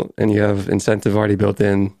model and you have incentive already built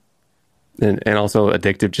in and also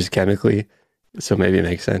addictive just chemically. So maybe it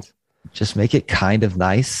makes sense. Just make it kind of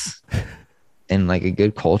nice. And like a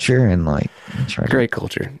good culture and like great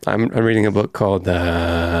culture. I'm reading a book called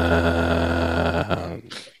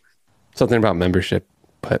something about membership,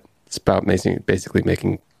 but it's about basically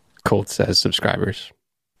making cults as subscribers.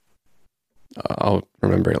 I'll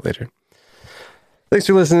remember it later. Thanks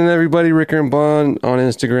for listening, everybody. Ricker and Bond on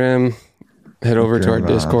Instagram. Head over to our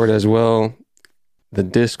Discord as well. The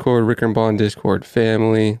Discord, Ricker and Bond Discord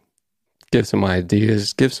family. Give some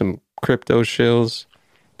ideas. Give some crypto shills.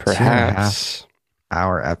 Perhaps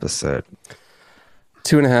 2.5-hour episode.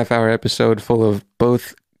 2.5-hour episode full of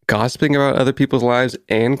both gossiping about other people's lives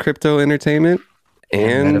and crypto entertainment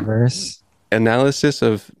and metaverse analysis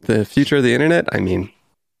of the future of the internet. I mean,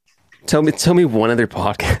 tell me one other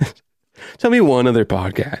podcast. Tell me one other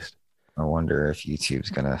podcast. I wonder if YouTube's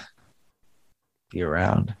gonna be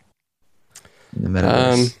around in the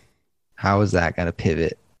metaverse. How is that gonna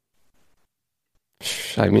pivot?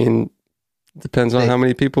 I mean, depends on how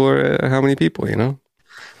many people, you know?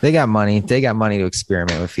 They got money. They got money to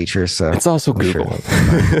experiment with features. So It's also I'm sure Google.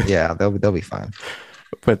 yeah, they'll be fine.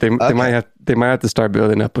 But they might have to start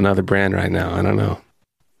building up another brand right now. I don't know.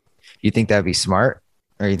 You think that'd be smart,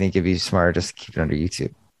 or you think it'd be smarter just to keep it under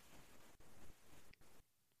YouTube?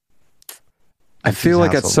 I feel like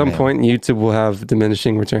at household some name. point YouTube will have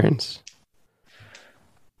diminishing returns.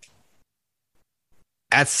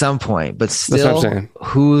 At some point, but That's what still, I'm saying.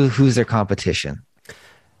 who's their competition?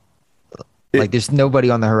 Like, there's nobody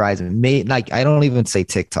on the horizon. Like, I don't even say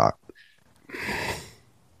TikTok,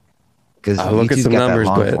 because I'll look at some numbers,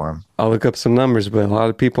 but form. a lot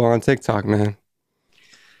of people are on TikTok, man.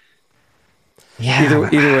 Yeah, Either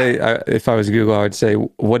way, if I was Google, I would say,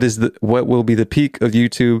 what will be the peak of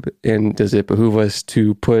YouTube, and does it behoove us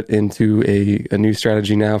to put into a new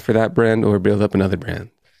strategy now for that brand or build up another brand?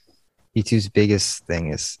 YouTube's biggest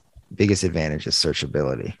advantage is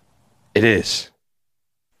searchability. It is.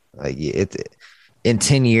 Like, in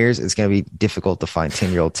 10 years, it's going to be difficult to find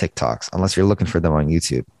 10-year-old TikToks unless you're looking for them on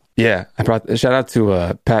YouTube. Yeah, I brought shout out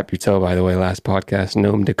to Pat Buteau, by the way, last podcast,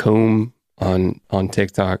 Gnome Decombe on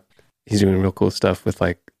TikTok. He's doing real cool stuff with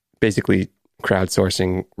like basically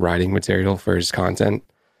crowdsourcing writing material for his content.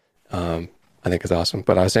 I think it's awesome.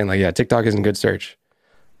 But I was saying, like, yeah, TikTok isn't good search,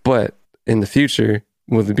 but in the future,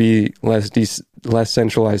 will there be less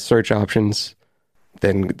centralized search options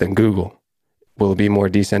than Google? Will it be more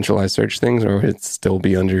decentralized search things, or will it still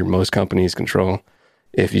be under most companies' control?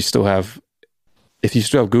 If you still have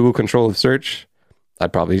Google control of search,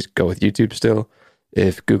 I'd probably go with YouTube still.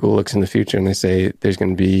 If Google looks in the future and they say there's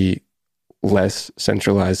going to be less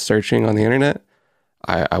centralized searching on the internet,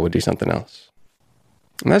 I would do something else.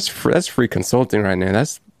 And that's free consulting right now.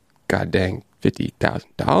 That's god dang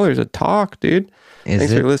 $50,000 a talk, dude.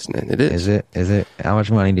 Thanks for listening. It is. Is it? How much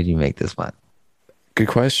money did you make this month? Good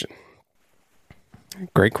question.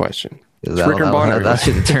 Great question. That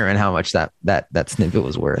should determine how much that snippet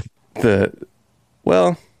was worth.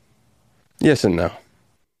 Well, yes and no.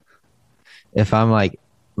 If I'm like,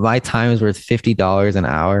 my time is worth $50 an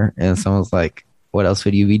hour, and someone's like, what else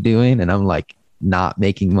would you be doing? And I'm like, not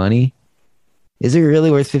making money. Is it really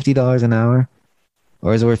worth $50 an hour?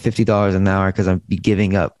 Or is it worth $50 an hour because I'm be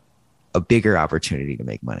giving up a bigger opportunity to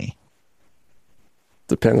make money?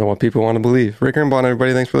 Depends on what people want to believe. Ricker and Bond,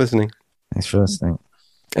 everybody, thanks for listening. Thanks for listening.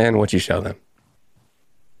 And what you show them.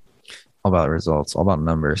 All about results, all about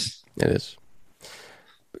numbers. It is.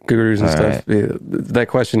 Gurus and All stuff. That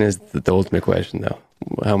question is the ultimate question, though.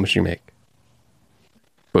 How much you make.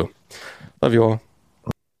 Boom. Love you all.